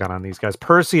claw gun on these guys.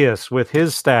 Perseus with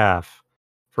his staff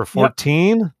for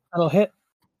 14. That'll hit.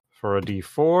 For a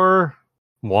D4,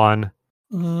 1.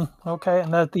 Okay,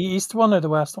 and that the east one or the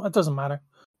west one? It doesn't matter.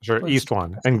 Sure, east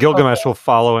one. And Gilgamesh will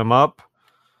follow him up,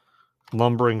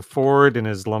 lumbering forward in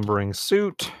his lumbering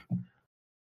suit.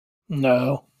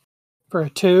 No. For a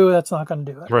 2, that's not going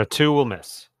to do it. For a 2, we'll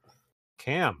miss.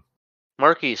 Cam.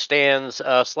 Marky stands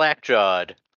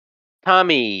slack-jawed.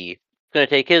 Tommy going to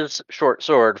take his short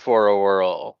sword for a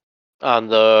whirl on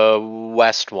the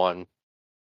west one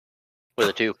with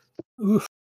a 2. Oof.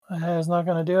 That's not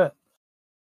going to do it.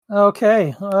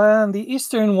 Okay, and the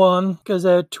eastern one goes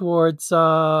out towards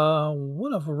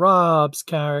one of Rob's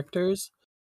characters.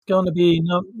 It's going to be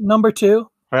number 2.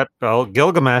 Well,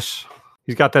 Gilgamesh.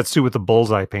 He's got that suit with the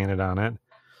bullseye painted on it.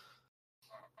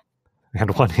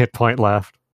 And 1 hit point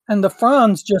left. And the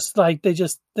fronds just like they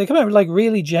come out like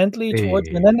really gently towards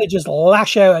you, and then they just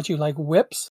lash out at you like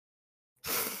whips.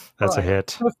 That's a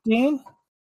hit. 15.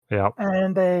 Yeah.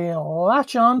 And they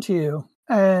latch onto you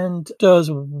and does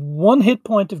 1 hit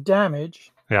point of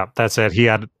damage. Yeah, that's it. He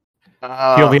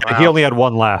only had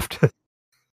 1 left.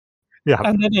 Yeah.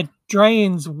 And then it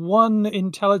drains 1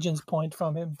 intelligence point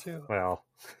from him too. Well,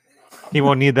 he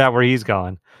won't need that where he's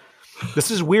gone.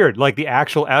 This is weird. Like the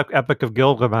actual Epic of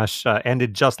Gilgamesh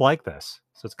ended just like this.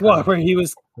 So it's where he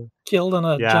was killed in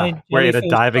a giant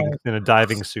in a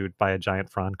diving suit by a giant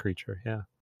frond creature. Yeah.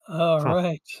 All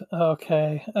right.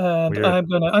 Okay. And weird. I'm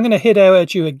gonna hit out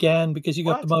at you again because you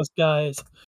got the most guys.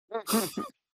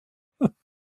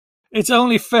 It's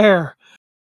only fair.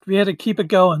 We had to keep it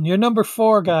going. You're number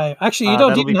 4 guy. Actually, you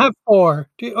don't even have 4.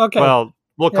 Okay. Well,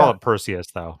 we'll call it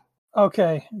Perseus though.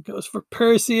 Okay. It goes for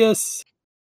Perseus.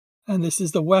 And this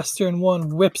is the western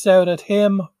one, whips out at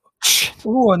him.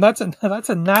 Ooh, and that's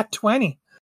a nat 20.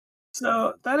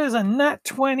 So that is a nat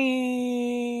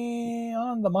 20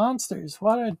 on the monsters.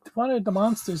 What are the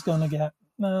monsters going to get?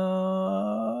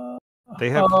 They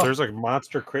have. There's a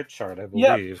monster crit chart, I believe.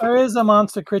 Yeah, there is a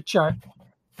monster crit chart.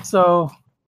 So,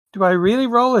 do I really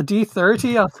roll a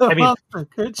D30 on the monster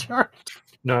crit chart?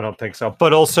 No, I don't think so.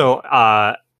 But also,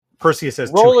 Perseus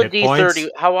has roll 2 hit a D30. Points.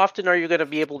 How often are you going to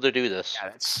be able to do this?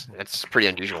 Yeah, that's pretty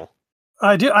unusual.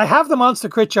 I do. I have the monster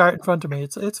crit chart in front of me.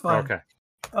 It's fine. Okay.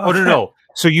 Oh no.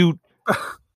 So you.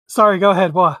 Sorry. Go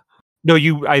ahead. What? No,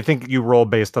 I think you roll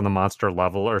based on the monster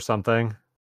level or something.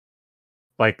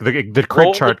 Like the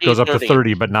crit chart goes up to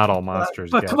 30, but not all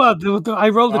monsters. But come on, I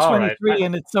rolled a 23,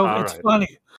 and it's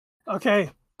funny. Okay,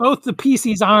 both the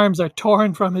PC's arms are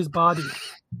torn from his body.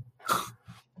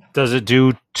 Does it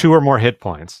do 2 or more hit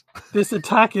points? This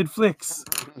attack inflicts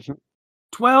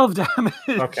 12 damage.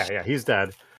 Okay, yeah, he's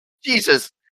dead.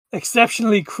 Jesus.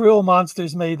 Exceptionally cruel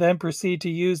monsters may then proceed to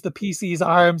use the PC's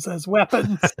arms as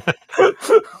weapons.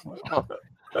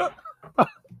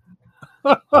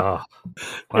 Well.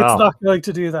 It's not going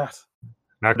to do that.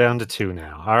 Knock down to 2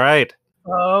 now. All right.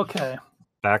 Okay.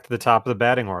 Back to the top of the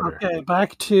batting order. Okay,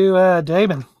 back to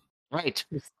Damon. Right.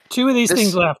 2 of these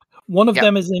things left. One of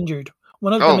them is injured.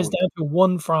 One of them is down to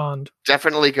 1 frond.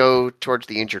 Definitely go towards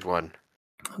the injured one.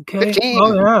 Okay. 15.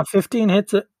 Oh, yeah. 15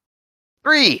 hits it.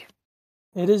 3.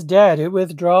 It is dead. It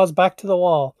withdraws back to the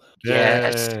wall.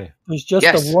 Yes. There's just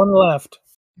the 1 left.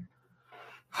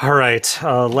 All right.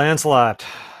 Lancelot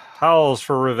howls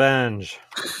for revenge.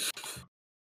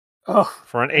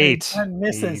 For an 8. And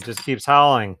misses. He just keeps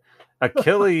howling.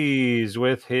 Achilles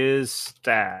with his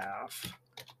staff.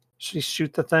 Should he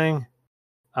shoot the thing?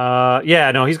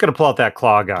 Yeah, no, he's going to pull out that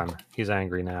claw gun. He's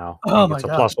angry now. Oh my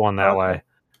God. It's a +1 that way.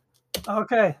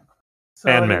 Okay. So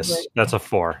and miss. That's a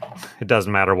 4. It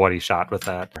doesn't matter what he shot with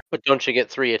that. But don't you get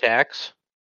 3 attacks?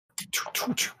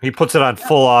 He puts it on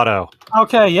full auto.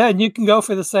 Okay, yeah, and you can go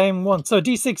for the same one. So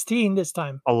D16 this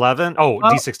time. 11? Oh,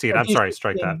 D16. I'm sorry,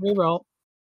 strike that. Reroll.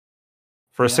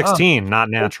 For a 16, not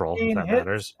natural, if that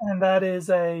matters. And that is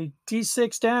a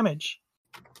D6 damage.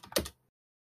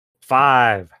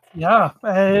 5. Yeah,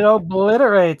 and it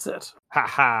obliterates it. Ha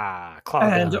ha. Claw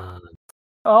gun.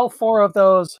 All 4 of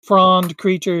those frond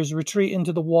creatures retreat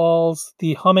into the walls.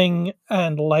 The humming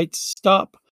and lights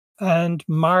stop, and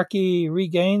Marky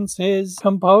regains his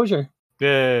composure.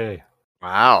 Yay.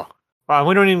 Wow. Wow,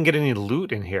 we don't even get any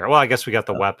loot in here. Well, I guess we got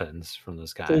the weapons from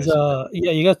those guys.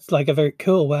 You got like a very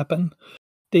cool weapon.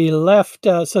 The left,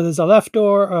 so there's a left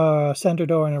door, a center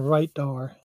door, and a right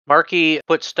door. Marky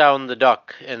puts down the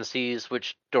duck and sees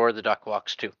which door the duck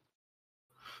walks to.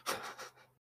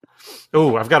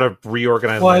 Oh, I've got to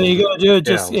reorganize. What my- are you gonna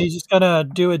do? Yeah. Are you just gonna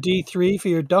do a D3 for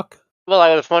your duck? Well,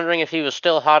 I was wondering if he was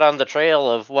still hot on the trail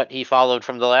of what he followed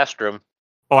from the last room.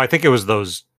 Oh, I think it was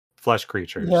those flesh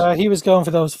creatures. Yeah, he was going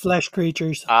for those flesh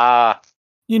creatures. Ah.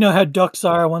 You know how ducks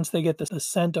are once they get the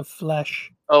scent of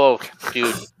flesh. Oh,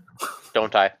 dude.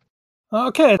 Don't I?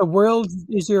 Okay, the world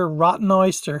is your rotten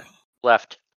oyster.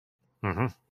 Left. Mm-hmm.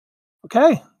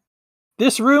 Okay.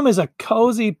 This room is a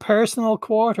cozy personal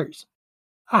quarters.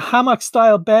 A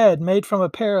hammock-style bed made from a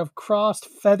pair of crossed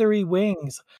feathery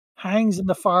wings hangs in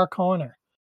the far corner.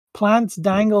 Plants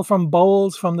dangle from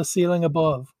bowls from the ceiling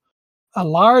above. A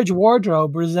large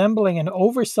wardrobe resembling an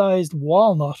oversized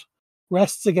walnut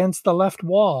rests against the left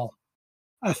wall.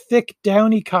 A thick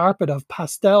downy carpet of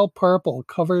pastel purple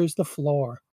covers the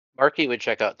floor. Marky would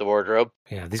check out the wardrobe.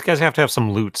 Yeah, these guys have to have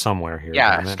some loot somewhere here.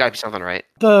 Yeah, don't there's they? got to be something right.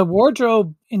 The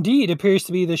wardrobe indeed appears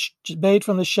to be made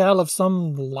from the shell of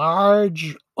some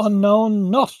large unknown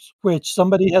nut, which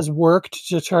somebody has worked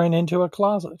to turn into a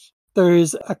closet.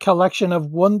 There's a collection of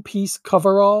one-piece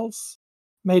coveralls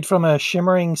made from a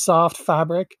shimmering soft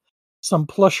fabric, some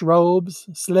plush robes,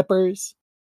 slippers,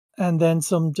 and then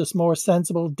some just more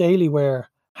sensible daily wear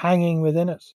hanging within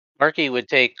it. Marky would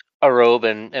take a robe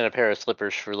and a pair of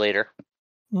slippers for later.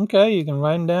 Okay, you can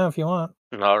write them down if you want.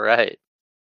 All right.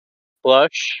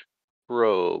 Plush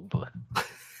robe.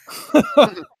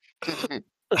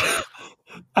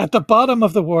 At the bottom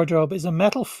of the wardrobe is a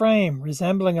metal frame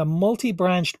resembling a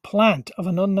multi-branched plant of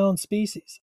an unknown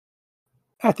species.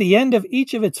 At the end of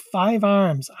each of its 5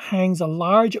 arms hangs a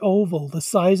large oval the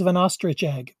size of an ostrich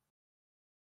egg.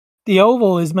 The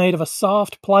oval is made of a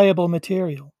soft, pliable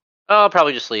material. Oh, I'll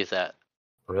probably just leave that.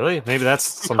 Really? Maybe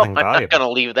that's No, something I'm not valuable. gonna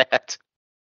leave that.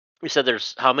 You said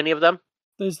there's how many of them?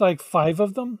 There's like 5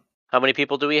 of them. How many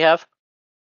people do we have?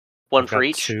 One I've for got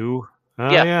each. 2.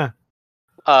 Oh, Yeah. yeah.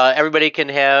 Everybody can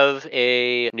have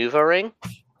a Nuva ring.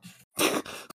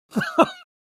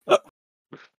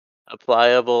 A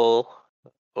pliable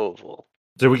oval.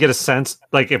 Do we get a sense,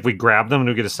 like, if we grab them,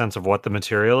 do we get a sense of what the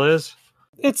material is?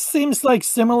 It seems like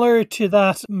similar to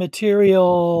that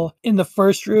material in the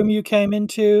first room you came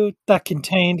into that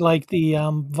contained like the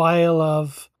vial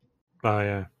of Oh,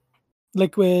 yeah.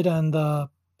 liquid and the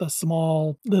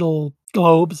small little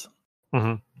globes.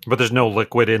 hmm But there's no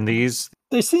liquid in these.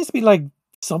 There seems to be like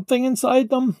something inside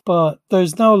them, but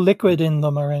there's no liquid in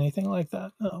them or anything like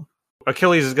that. No.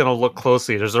 Achilles is going to look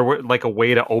closely. Is there like a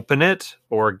way to open it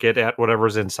or get at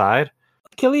whatever's inside?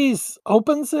 Achilles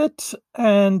opens it,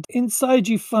 and inside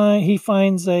he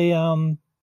finds a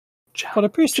what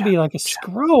appears to be like a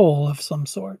scroll of some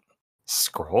sort.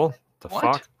 Scroll? The What?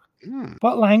 fuck?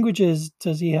 What languages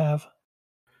does he have?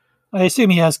 I assume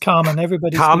he has common.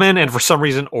 Everybody speaks- Common and for some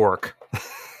reason orc.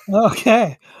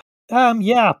 Okay.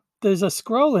 Yeah, there's a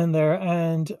scroll in there,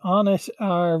 and on it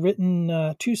are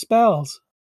written 2 spells: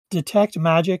 Detect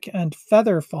Magic and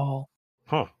Featherfall.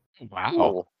 Huh. Wow.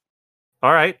 Oh,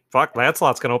 All right. Fuck.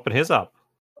 Lancelot's going to open his up.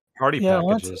 Party Yeah,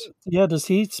 packages. does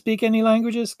he speak any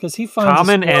languages? Because he finds a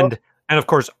Common scroll- and of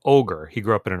course ogre. He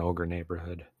grew up in an ogre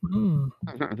neighborhood. Hmm.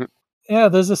 Yeah,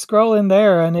 there's a scroll in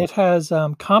there, and it has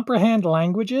Comprehend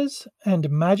Languages and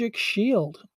Magic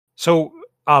Shield. So,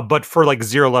 but for like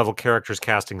 0 level characters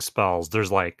casting spells,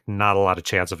 there's like not a lot of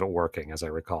chance of it working, as I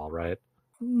recall, right?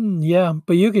 Yeah,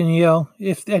 but you can,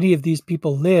 if any of these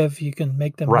people live, you can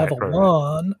make them Right, level right, right.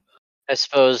 1. I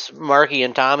suppose Marky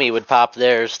and Tommy would pop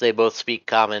theirs. They both speak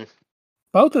common.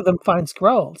 Both of them find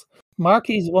scrolls.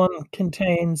 Marky's one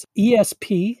contains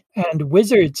ESP and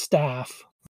Wizard Staff.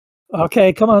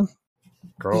 Okay, come on.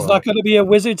 Grow It's up. not going to be a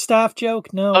Wizard Staff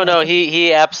joke? No. Oh no,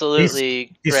 he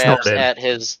absolutely He's grabs snorted. at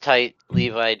his tight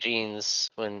Levi jeans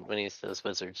when he says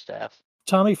wizard staff.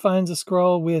 Tommy finds a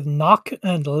scroll with Knock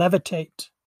and Levitate.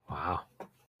 Wow.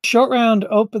 Short Round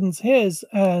opens his,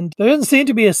 and there doesn't seem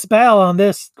to be a spell on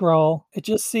this scroll. It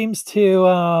just seems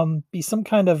to be some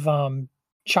kind of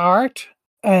chart,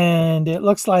 and it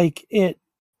looks like it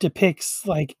depicts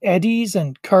like eddies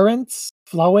and currents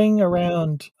flowing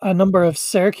around a number of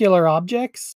circular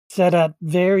objects set at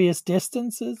various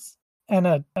distances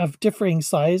and of differing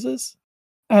sizes.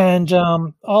 And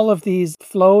all of these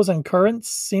flows and currents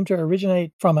seem to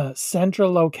originate from a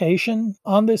central location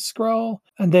on this scroll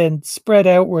and then spread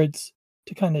outwards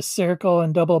to kind of circle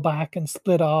and double back and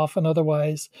split off and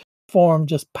otherwise form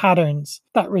just patterns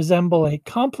that resemble a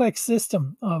complex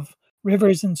system of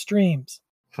rivers and streams.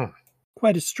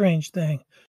 Quite a strange thing.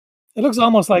 It looks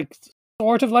almost like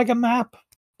sort of like a map,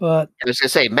 but I was going to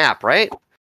say map, right?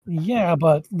 yeah,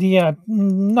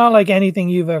 not like anything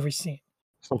you've ever seen.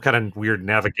 Some kind of weird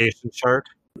navigation chart.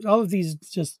 All of these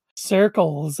just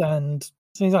circles and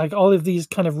Seems like all of these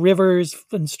kind of rivers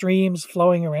and streams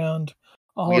flowing around.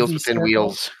 All of Wheels these within circles.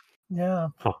 wheels. Yeah.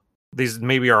 These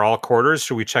maybe are all quarters.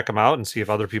 Should we check them out and see if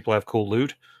other people have cool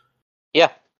loot? Yeah.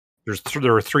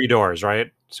 There were 3 doors,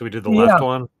 right? So we did the Yeah. left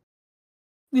one.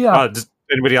 Yeah. Does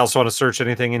anybody else want to search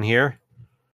anything in here?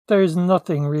 There's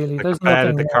nothing really. The There's bed,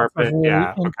 nothing the else carpet, of really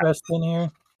yeah, okay. interest in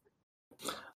here.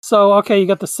 So, okay, you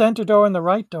got the center door and the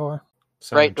right door.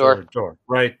 Right door.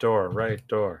 Right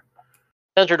door.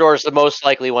 Center door is the most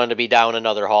likely one to be down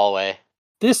another hallway.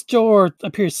 This door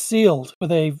appears sealed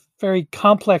with a very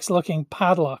complex-looking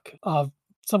padlock of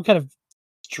some kind of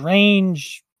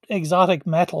strange, exotic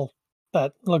metal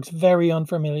that looks very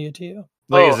unfamiliar to you.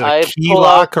 Like, is it a I key pull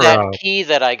lock out or that a... key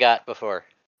that I got before.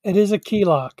 It is a key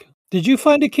lock. Did you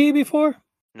find a key before?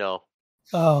 No,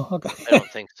 Oh, okay. I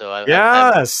don't think so.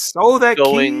 Yes! Oh, that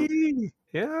going- key!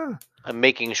 Yeah. I'm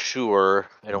making sure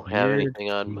I don't have Weird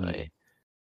anything on key. my...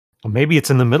 Well, maybe it's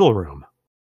in the middle room.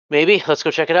 Maybe. Let's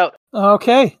go check it out.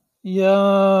 Okay.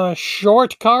 Yeah,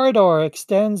 short corridor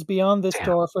extends beyond this Damn.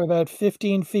 door for about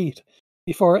 15 feet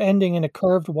before ending in a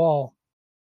curved wall.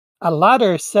 A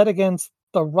ladder set against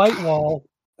the right wall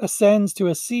ascends to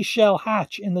a seashell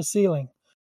hatch in the ceiling,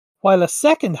 while a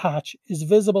second hatch is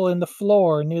visible in the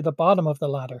floor near the bottom of the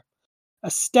ladder. A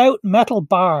stout metal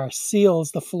bar seals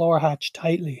the floor hatch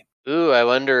tightly. Ooh, I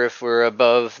wonder if we're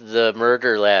above the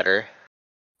murder ladder.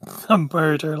 A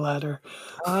murder ladder.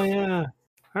 Oh, yeah.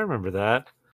 I remember that.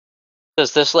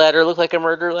 Does this ladder look like a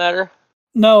murder ladder?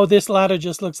 No, this ladder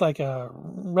just looks like a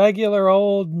regular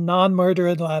old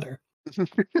non-murdering ladder.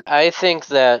 I think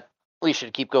that we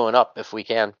should keep going up if we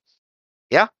can.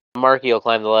 Yeah. Marky will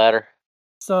climb the ladder.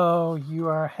 So you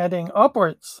are heading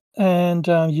upwards, and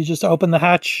you just open the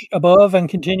hatch above and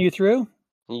continue through.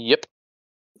 Yep.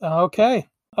 Okay.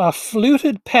 A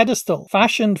fluted pedestal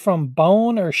fashioned from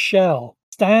bone or shell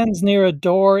stands near a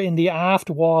door in the aft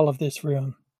wall of this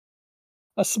room.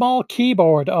 A small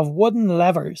keyboard of wooden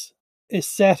levers is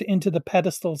set into the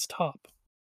pedestal's top.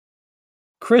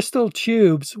 Crystal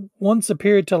tubes once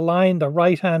appeared to line the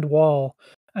right-hand wall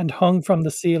and hung from the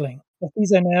ceiling, but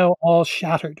these are now all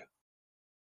shattered.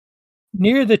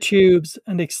 Near the tubes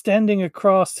and extending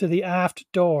across to the aft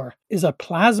door is a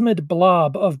plasmid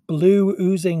blob of blue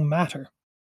oozing matter.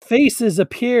 Faces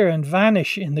appear and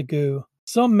vanish in the goo,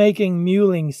 some making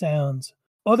mewling sounds,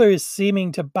 others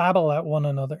seeming to babble at one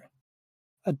another.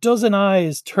 A dozen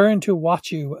eyes turn to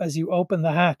watch you as you open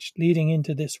the hatch leading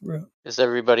into this room. Is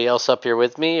everybody else up here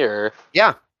with me, or...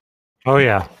 Yeah. Oh,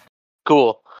 yeah.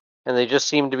 Cool. And they just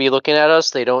seem to be looking at us?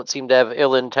 They don't seem to have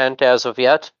ill intent as of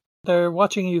yet? They're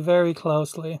watching you very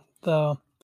closely, though.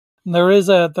 There is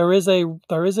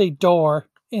a door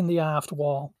in the aft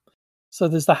wall. So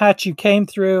there's the hatch you came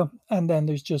through, and then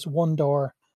there's just one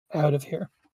door out of here.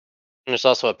 And there's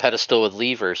also a pedestal with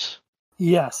levers.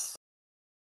 Yes.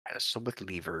 Pedestal with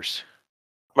levers.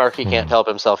 Marky can't help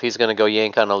himself. He's going to go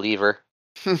yank on a lever.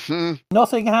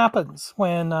 Nothing happens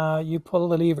when you pull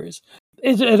the levers.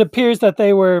 It appears that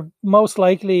they were most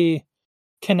likely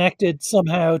connected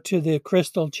somehow to the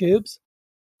crystal tubes,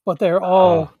 but they're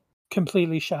all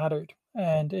completely shattered,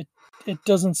 and it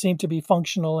doesn't seem to be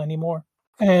functional anymore.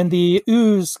 And the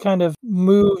ooze kind of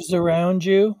moves around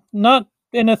you, not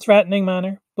in a threatening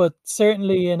manner, but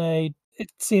certainly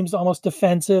it seems almost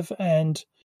defensive and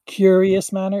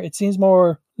curious manner. It seems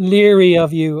more leery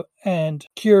of you and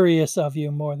curious of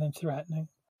you more than threatening.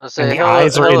 And the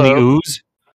eyes are in the ooze?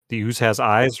 The ooze has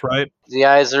eyes, right? The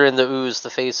eyes are in the ooze.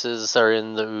 The faces are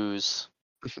in the ooze.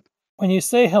 When you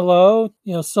say hello,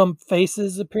 some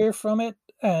faces appear from it,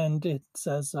 and it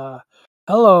says,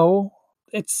 hello.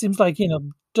 It seems like,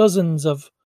 dozens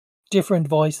of different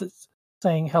voices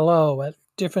saying hello at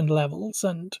different levels.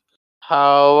 And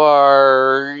how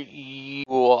are you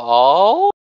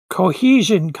all?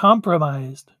 Cohesion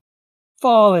compromised.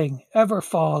 Falling, ever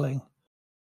falling.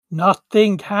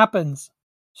 Nothing happens.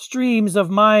 Streams of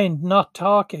mind not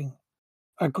talking.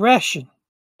 Aggression.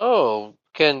 Oh,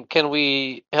 can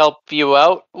we help you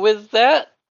out with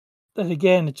that? And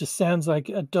again, it just sounds like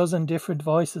a dozen different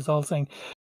voices all saying,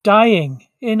 dying,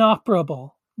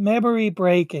 inoperable, memory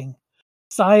breaking,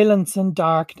 silence and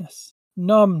darkness,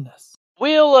 numbness.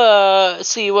 We'll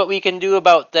see what we can do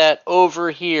about that over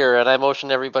here, and I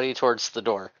motion everybody towards the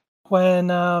door.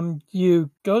 When you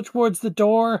go towards the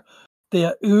door,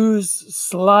 the ooze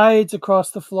slides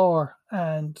across the floor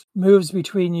and moves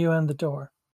between you and the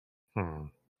door.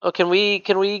 Oh, can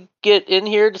we get in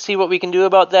here to see what we can do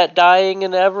about that dying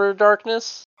in ever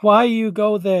darkness? Why you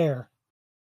go there?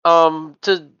 To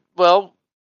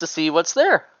see what's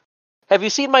there. Have you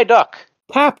seen my duck?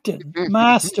 Captain,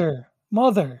 master,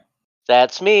 mother.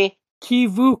 That's me.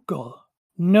 Kivukul,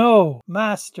 No,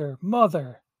 master,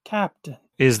 mother, captain.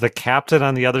 Is the captain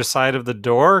on the other side of the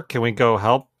door? Can we go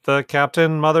help the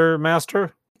captain, mother,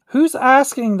 master? Who's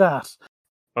asking that?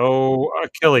 Oh,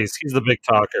 Achilles. He's the big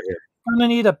talker here. I'm gonna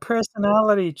need a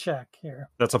personality check here.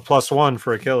 That's a +1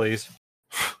 for Achilles.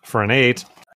 For an 8.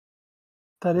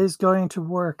 That is going to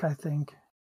work, I think.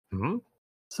 Hmm?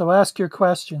 So ask your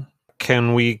question.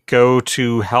 Can we go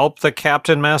to help the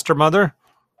captain, master, mother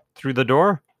through the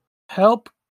door? Help,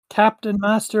 captain,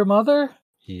 master, mother?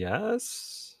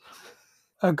 Yes.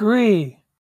 Agree.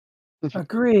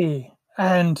 Agree.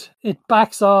 And it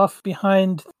backs off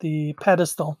behind the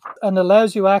pedestal and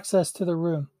allows you access to the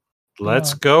room.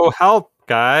 Let's Yeah. go help,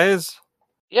 guys.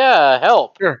 Yeah,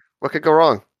 help. Sure. What could go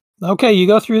wrong? Okay, you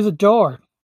go through the door.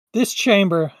 This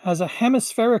chamber has a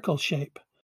hemispherical shape,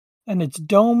 and its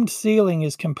domed ceiling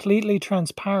is completely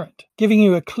transparent, giving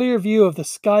you a clear view of the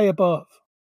sky above.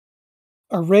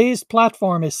 A raised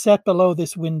platform is set below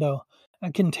this window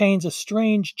and contains a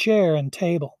strange chair and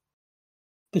table.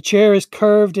 The chair is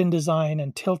curved in design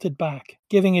and tilted back,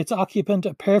 giving its occupant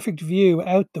a perfect view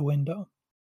out the window.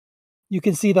 You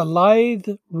can see the lithe,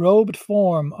 robed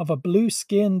form of a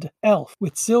blue-skinned elf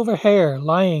with silver hair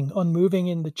lying unmoving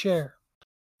in the chair.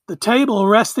 The table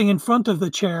resting in front of the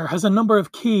chair has a number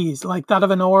of keys like that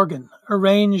of an organ,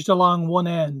 arranged along one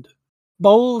end.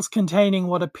 Bowls containing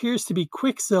what appears to be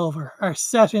quicksilver are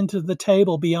set into the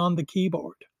table beyond the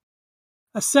keyboard.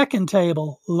 A second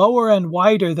table, lower and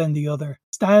wider than the other,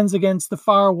 stands against the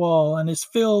far wall and is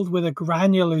filled with a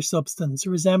granular substance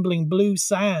resembling blue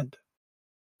sand.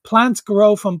 Plants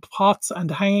grow from pots and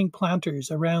hanging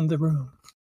planters around the room.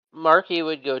 Marky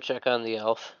would go check on the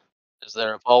elf. Is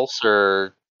there a pulse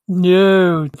or...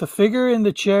 No, the figure in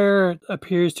the chair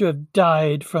appears to have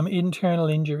died from internal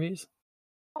injuries.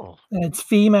 Oh. It's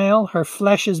female, her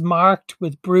flesh is marked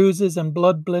with bruises and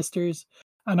blood blisters,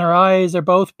 and her eyes are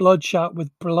both bloodshot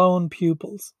with blown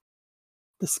pupils.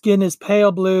 The skin is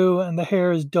pale blue and the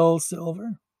hair is dull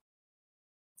silver.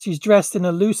 She's dressed in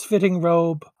a loose-fitting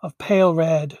robe of pale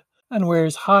red and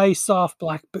wears high, soft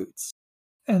black boots.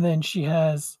 And then she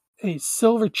has a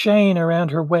silver chain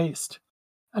around her waist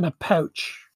and a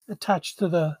pouch attached to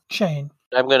the chain.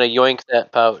 I'm gonna yoink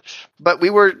that pouch. But we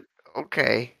were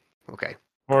okay. Okay.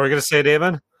 What were we going to say,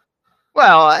 David?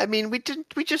 Well, I mean, we didn't.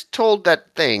 We just told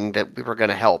that thing that we were going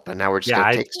to help, and now we're just Yeah,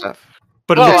 going to take stuff.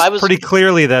 But Well, it looks I was- pretty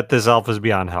clearly that this elf is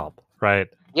beyond help, right?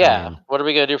 Yeah, I mean, what are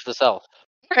we gonna do for this elf?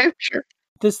 Okay, sure.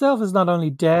 This elf is not only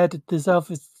dead, this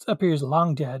elf appears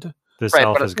long dead. this Right,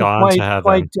 elf but has gone to heaven.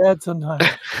 Quite dead sometimes.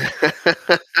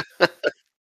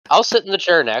 I'll sit in the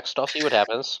chair next. I'll see what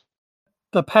happens.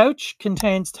 The pouch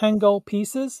contains 10 gold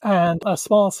pieces and a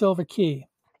small silver key.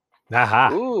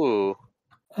 Aha. Ooh.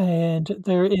 And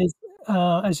there is,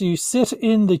 as you sit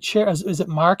in the chair, is it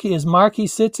Marky? As Marky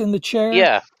sits in the chair,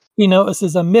 Yeah. he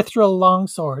notices a mithril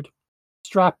longsword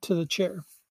strapped to the chair,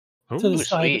 to the Ooh,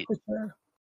 side sweet. of the chair.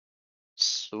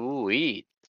 Sweet.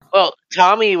 Well,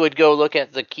 Tommy would go look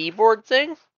at the keyboard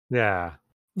thing. yeah.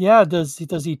 Yeah, does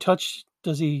he touch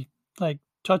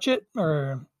it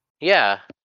or Yeah.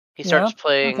 He starts Yeah?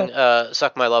 playing Okay.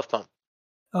 Suck My Love Pump.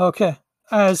 okay?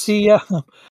 As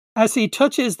he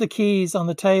touches the keys on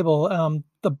the table,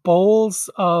 the bowls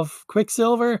of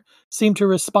quicksilver seem to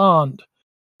respond,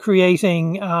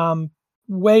 creating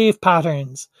wave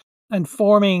patterns and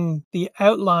forming the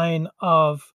outline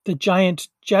of the giant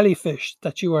jellyfish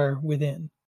that you are within.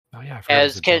 Oh, yeah. I forgot it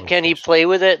was As a can he jellyfish. play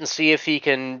with it and see if he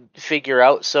can figure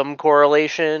out some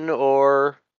correlation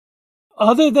or...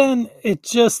 Other than it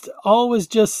just always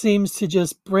just seems to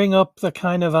just bring up the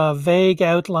kind of a vague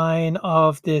outline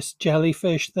of this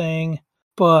jellyfish thing,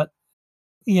 but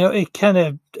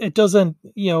it doesn't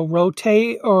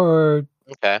rotate or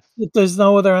Okay. there's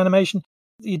no other animation.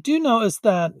 You do notice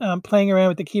that playing around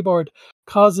with the keyboard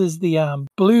causes the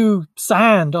blue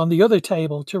sand on the other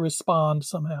table to respond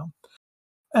somehow.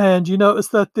 And you notice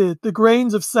that the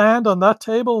grains of sand on that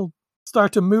table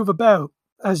start to move about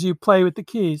as you play with the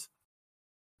keys.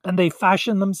 And they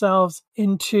fashion themselves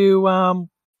into,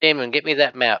 Damon, get me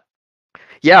that map.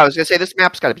 Yeah, I was going to say this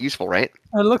map's got to be useful, right?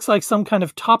 it looks like some kind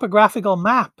of topographical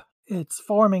map it's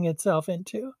forming itself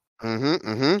into.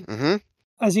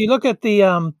 As you look at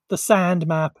the sand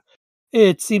map,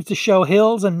 it seems to show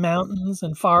hills and mountains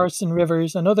and forests and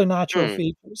rivers and other natural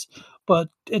features, but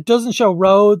it doesn't show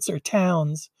roads or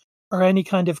towns or any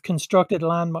kind of constructed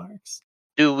landmarks.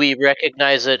 Do we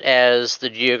recognize it as the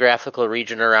geographical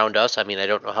region around us? I mean, I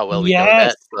don't know how well we know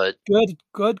Yes. that, but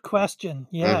Good question.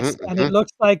 Yes. Mhm, And it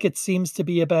looks like it seems to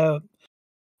be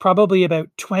probably about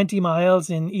 20 miles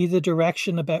in either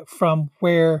direction from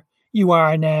where you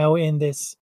are now in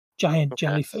this giant Okay.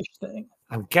 jellyfish thing.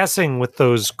 I'm guessing with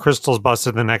those crystals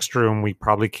busted in the next room, we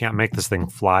probably can't make this thing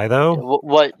fly, though.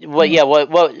 What? Yeah. What?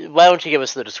 Why don't you give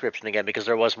us the description again? Because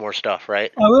there was more stuff, right?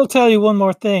 I will tell you one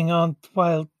more thing.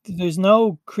 While there's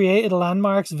no created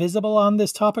landmarks visible on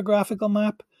this topographical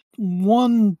map,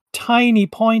 one tiny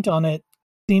point on it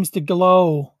seems to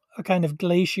glow a kind of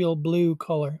glacial blue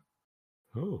color.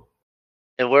 Ooh.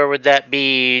 And where would that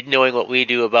be? Knowing what we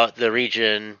do about the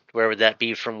region, where would that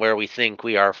be from where we think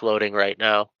we are floating right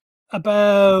now?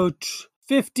 About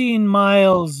 15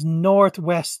 miles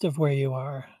northwest of where you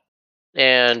are.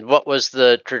 And what was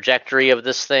the trajectory of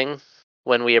this thing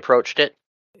when we approached it?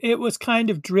 It was kind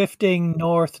of drifting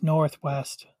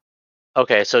northwest.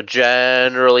 Okay, so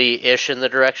generally ish in the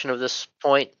direction of this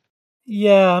point?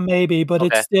 Yeah, maybe, but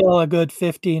Okay. it's still a good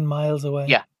 15 miles away.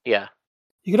 Yeah.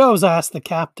 You could always ask the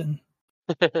captain.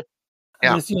 Yeah.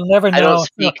 Just, you'll never know. I don't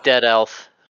speak Dead Elf.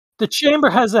 The chamber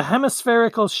has a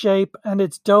hemispherical shape and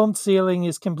its domed ceiling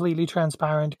is completely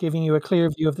transparent, giving you a clear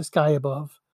view of the sky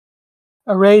above.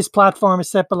 A raised platform is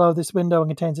set below this window and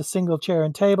contains a single chair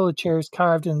and table. The chair is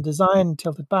carved in design and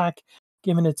tilted back,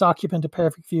 giving its occupant a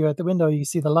perfect view out the window. You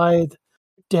see the lithe,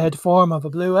 dead form of a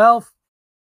blue elf.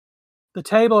 The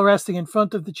table resting in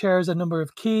front of the chair is a number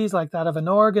of keys, like that of an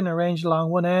organ, arranged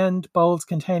along one end. Bowls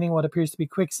containing what appears to be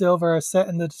quicksilver are set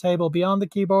in the table beyond the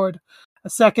keyboard. A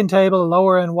second table,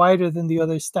 lower and wider than the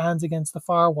others, stands against the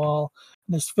far wall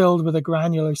and is filled with a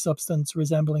granular substance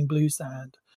resembling blue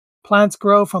sand. Plants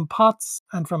grow from pots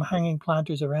and from hanging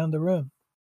planters around the room.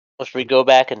 Well, should we go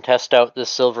back and test out this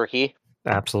silver key?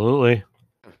 Absolutely.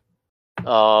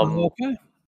 Okay.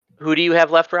 Who do you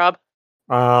have left, Rob?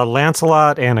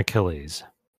 Lancelot and Achilles.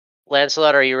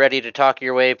 Lancelot, are you ready to talk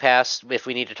your way past if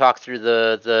we need to talk through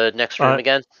the next room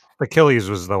again? Achilles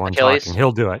was the one Achilles? talking.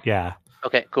 He'll do it, yeah.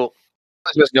 Okay, cool.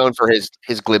 He was known for his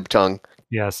glib tongue.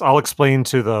 Yes, I'll explain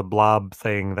to the blob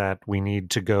thing that we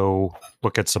need to go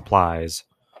look at supplies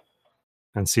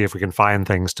and see if we can find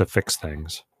things to fix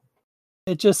things.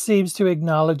 It just seems to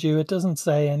acknowledge you. It doesn't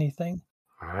say anything.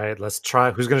 All right, let's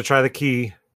try. Who's going to try the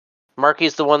key?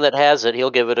 Marky's the one that has it. He'll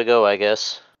give it a go, I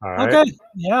guess. All right. Okay.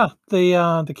 Yeah.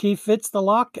 The key fits the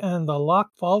lock and the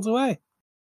lock falls away.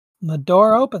 And the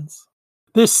door opens.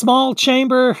 This small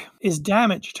chamber is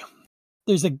damaged.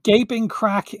 There's a gaping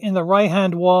crack in the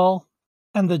right-hand wall,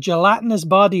 and the gelatinous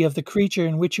body of the creature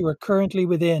in which you are currently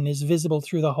within is visible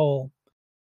through the hole.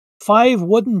 5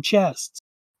 wooden chests,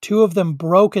 2 of them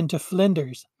broken to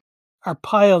flinders, are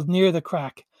piled near the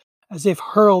crack, as if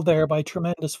hurled there by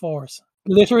tremendous force.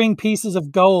 Glittering pieces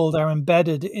of gold are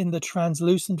embedded in the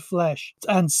translucent flesh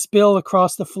and spill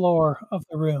across the floor of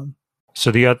the room. So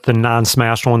the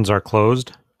non-smashed ones are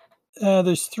closed?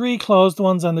 There's 3 closed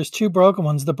ones and there's 2 broken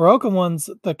ones. The broken ones,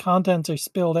 the contents are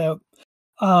spilled out.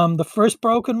 The first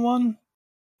broken one,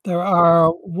 there are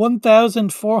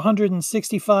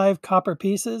 1,465 copper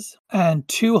pieces and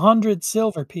 200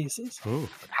 silver pieces. Ooh.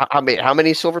 How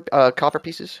many silver copper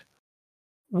pieces?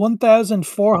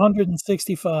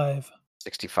 1,465.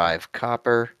 65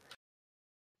 copper.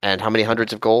 And how many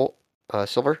hundreds of gold?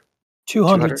 Silver?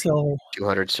 200 silver.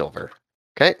 200 silver.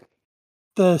 Okay.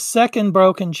 The second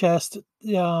broken chest,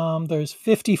 there's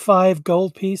 55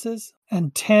 gold pieces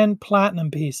and 10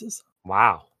 platinum pieces.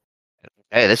 Wow.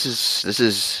 Hey, this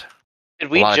is Did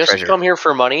we a lot of just treasure. come here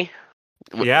for money?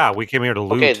 Yeah, we came here to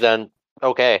loot. Okay, then.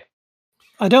 Okay.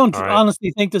 I don't All right.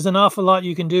 honestly think there's an awful lot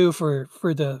you can do for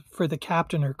the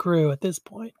captain or crew at this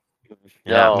point.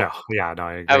 No. No,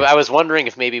 I agree. I was wondering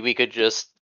if maybe we could just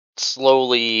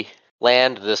slowly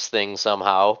land this thing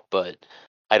somehow, but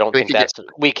I don't We think could that's.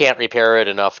 We can't repair it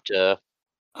enough to.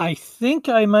 I think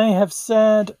I may have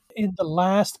said in the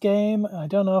last game, I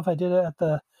don't know if I did it at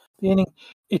the beginning,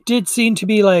 it did seem to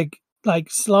be like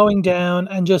slowing down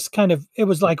and just kind of, it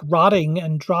was like rotting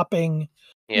and dropping,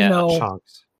 Yeah.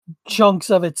 Chunks. chunks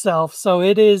of itself. So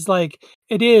it is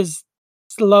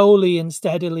slowly and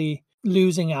steadily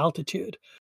losing altitude.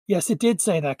 Yes, it did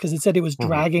say that because it said it was Mhm.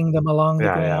 dragging them along the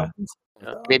Yeah, ground.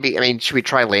 maybe. I mean, should we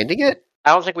try landing it?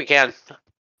 I don't think we can.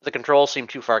 The controls seem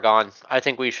too far gone. I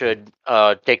think we should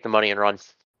take the money and run.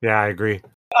 Yeah, I agree.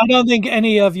 I don't think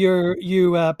any of you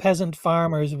peasant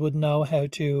farmers would know how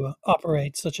to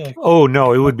operate such a. Oh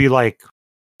no, it would be like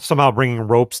somehow bringing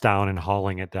ropes down and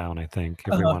hauling it down. I think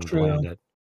if we Oh, wanted true. to land it,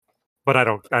 but I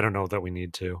don't know that we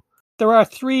need to. There are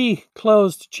 3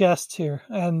 closed chests here,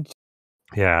 and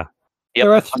Yeah. Yep.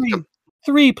 there are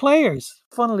three players.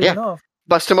 Funnily Yeah. enough.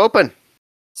 Bust them open.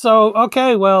 So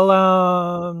okay,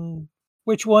 well,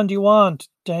 which one do you want,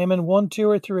 Damon? 1, 2,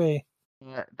 or 3?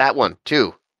 That one,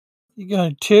 2. You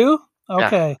going 2?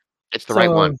 Okay. It's the right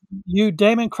one.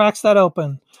 Damon cracks that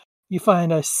open. You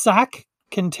find a sack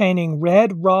containing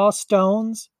red raw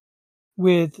stones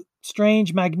with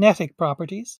strange magnetic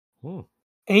properties. Ooh.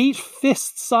 8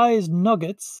 fist-sized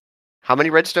nuggets. How many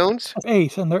redstones?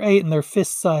 8, and they're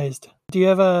fist-sized. Do you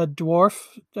have a dwarf?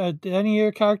 Did any of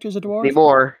your characters a dwarf?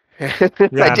 Anymore. Yeah, I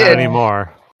not did.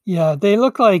 anymore. Yeah, they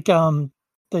look like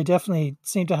they definitely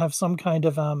seem to have some kind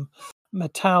of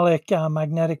metallic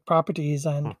magnetic properties,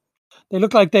 and they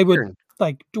look like they would Weird.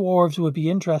 like dwarves would be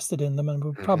interested in them and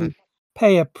would Mhm. probably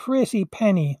pay a pretty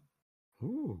penny.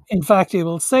 Ooh. In fact,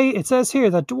 it says here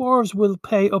that dwarves will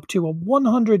pay up to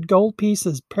 100 gold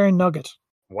pieces per nugget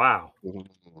Wow.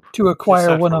 to acquire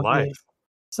set one for of life. these.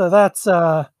 So that's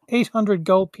 800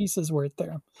 gold pieces worth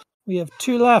there. We have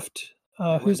 2 left.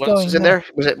 Who's What going else is in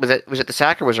next? there? Was it the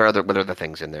sack, or was there other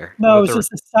things in there? No, What it's the-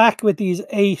 just a sack with these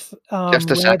 8 Just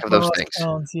a sack red of those raw things.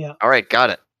 stones. Yeah, All right, got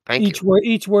it. Thank you.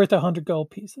 each worth 100 gold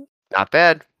pieces. Not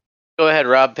bad. Go ahead,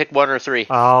 Rob. Pick 1 or 3.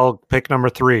 I'll pick number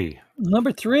 3.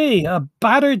 Number 3, a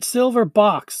battered silver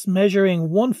box measuring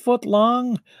 1 foot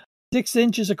long, 6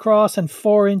 inches across, and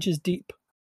 4 inches deep.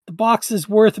 The box is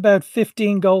worth about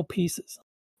 15 gold pieces.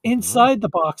 Inside the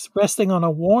box, resting on a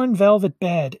worn velvet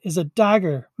bed, is a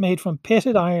dagger made from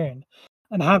pitted iron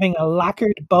and having a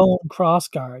lacquered bone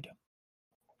crossguard.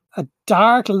 A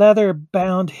dark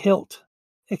leather-bound hilt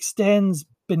extends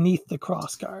beneath the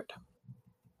crossguard.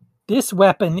 This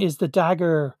weapon is the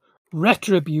dagger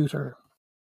Retributor.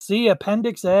 See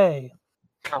Appendix A.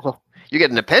 Oh, you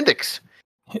get an appendix.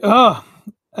 Oh,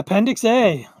 Appendix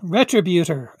A,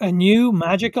 Retributor, a new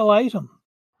magical item.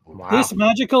 Wow. This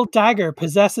magical dagger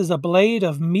possesses a blade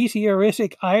of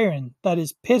meteoritic iron that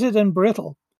is pitted and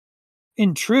brittle.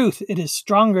 In truth, it is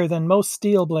stronger than most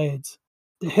steel blades.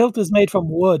 The hilt is made from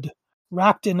wood,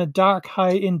 wrapped in dark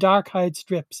hide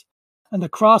strips, and the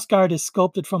crossguard is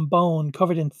sculpted from bone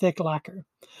covered in thick lacquer.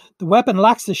 The weapon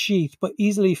lacks a sheath, but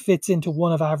easily fits into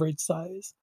one of average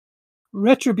size.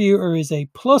 Retributor is a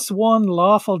 +1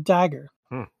 lawful dagger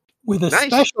with a Nice.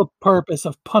 special purpose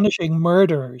of punishing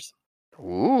murderers.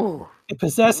 Ooh. It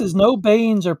possesses no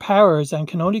banes or powers and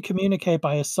can only communicate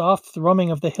by a soft thrumming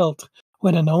of the hilt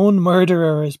when a known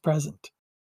murderer is present.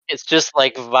 It's just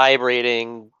like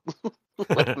vibrating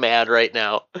like mad right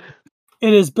now.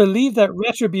 It is believed that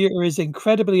Retributor is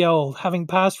incredibly old, having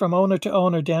passed from owner to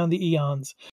owner down the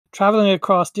eons, traveling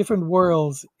across different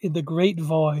worlds in the great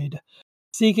void,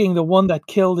 seeking the one that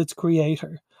killed its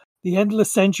creator. The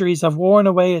endless centuries have worn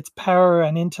away its power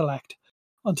and intellect,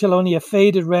 until only a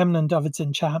faded remnant of its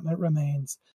enchantment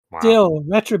remains. Wow. Still,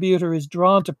 Retributor is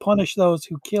drawn to punish those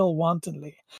who kill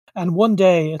wantonly, and one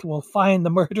day it will find the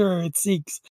murderer it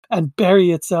seeks and bury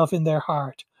itself in their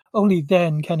heart. Only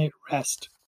then can it rest.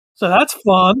 So that's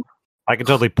fun. I can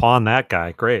totally pawn that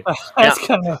guy. Great. That's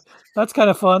kind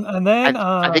of fun. And then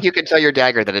I think you can tell your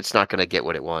dagger that it's not going to get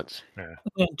what it wants.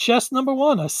 in chest number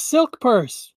 1, a silk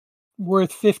purse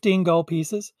worth 15 gold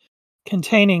pieces,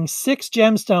 containing 6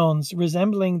 gemstones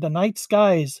resembling the night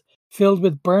skies filled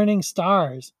with burning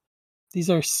stars. These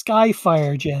are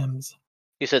Skyfire gems.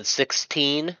 You said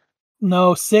 16?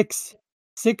 No, 6.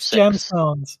 6 Six.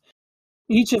 gemstones.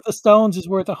 Each of the stones is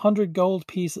worth 100 gold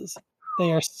pieces.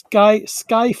 They are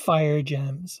Skyfire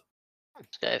gems.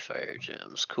 Skyfire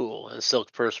gems. Cool. And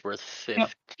silk purse worth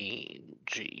 15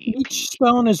 GP. Each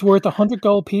stone is worth 100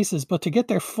 gold pieces, but to get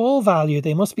their full value,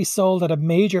 they must be sold at a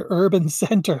major urban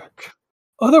center.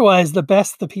 Otherwise, the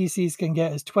best the PCs can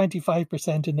get is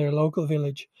 25% in their local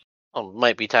village. Well,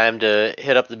 might be time to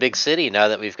hit up the big city now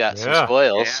that we've got some Yeah.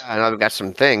 spoils. Yeah, I know I've got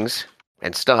some things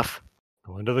and stuff.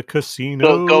 Go into the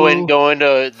casino. Go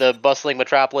into the bustling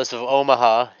metropolis of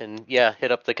Omaha and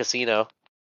hit up the casino.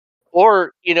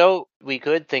 Or, we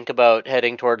could think about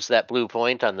heading towards that blue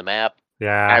point on the map.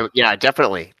 Yeah. Yeah,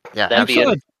 definitely. Yeah. That'd be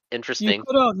You interesting.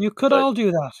 could all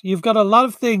do that. You've got a lot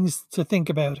of things to think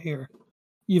about here.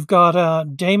 You've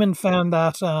got Damon found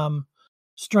that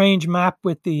strange map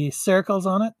with the circles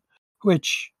on it,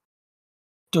 which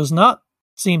does not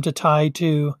seem to tie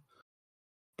to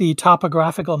the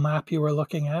topographical map you were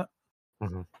looking at.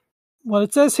 Mhm. What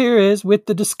it says here is, with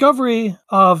the discovery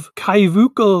of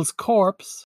Kaivukel's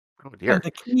corpse Oh dear. and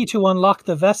the key to unlock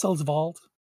the vessel's vault,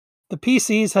 the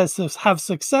PCs have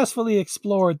successfully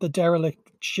explored the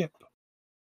derelict ship.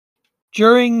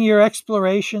 During your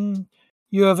exploration,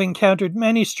 you have encountered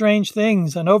many strange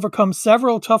things and overcome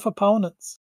several tough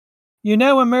opponents. You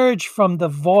now emerge from the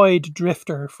Void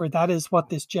Drifter, for that is what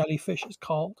this jellyfish is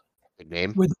called, Good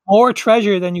name. with more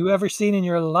treasure than you ever seen in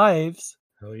your lives,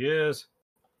 Hell yes.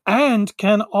 and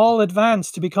can all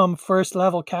advance to become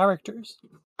first-level characters.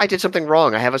 I did something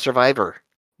wrong. I have a survivor.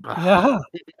 Yeah.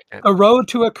 A road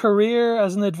to a career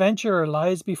as an adventurer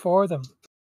lies before them.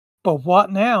 But what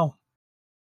now?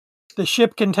 The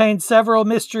ship contains several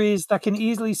mysteries that can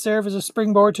easily serve as a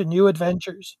springboard to new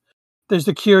adventures. There's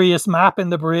the curious map in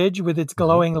the bridge with its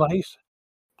glowing light,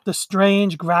 the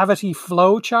strange gravity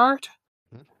flow chart.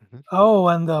 Oh,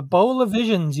 and the Bowl of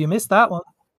Visions. You missed that one.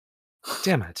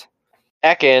 Damn it.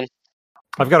 Back in.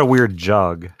 I've got a weird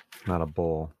jug, not a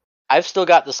bowl. I've still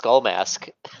got the skull mask.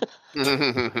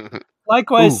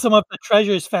 Likewise, Ooh. some of the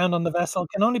treasures found on the vessel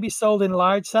can only be sold in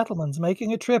large settlements,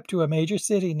 making a trip to a major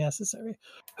city necessary.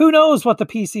 Who knows what the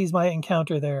PCs might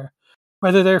encounter there?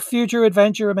 Whether their future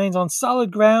adventure remains on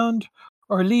solid ground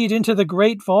or lead into the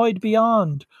great void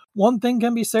beyond, one thing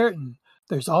can be certain.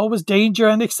 There's always danger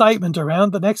and excitement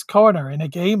around the next corner in a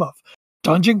game of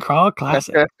Dungeon Crawl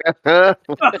Classic. That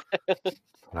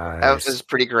Nice. was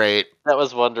pretty great. That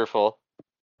was wonderful.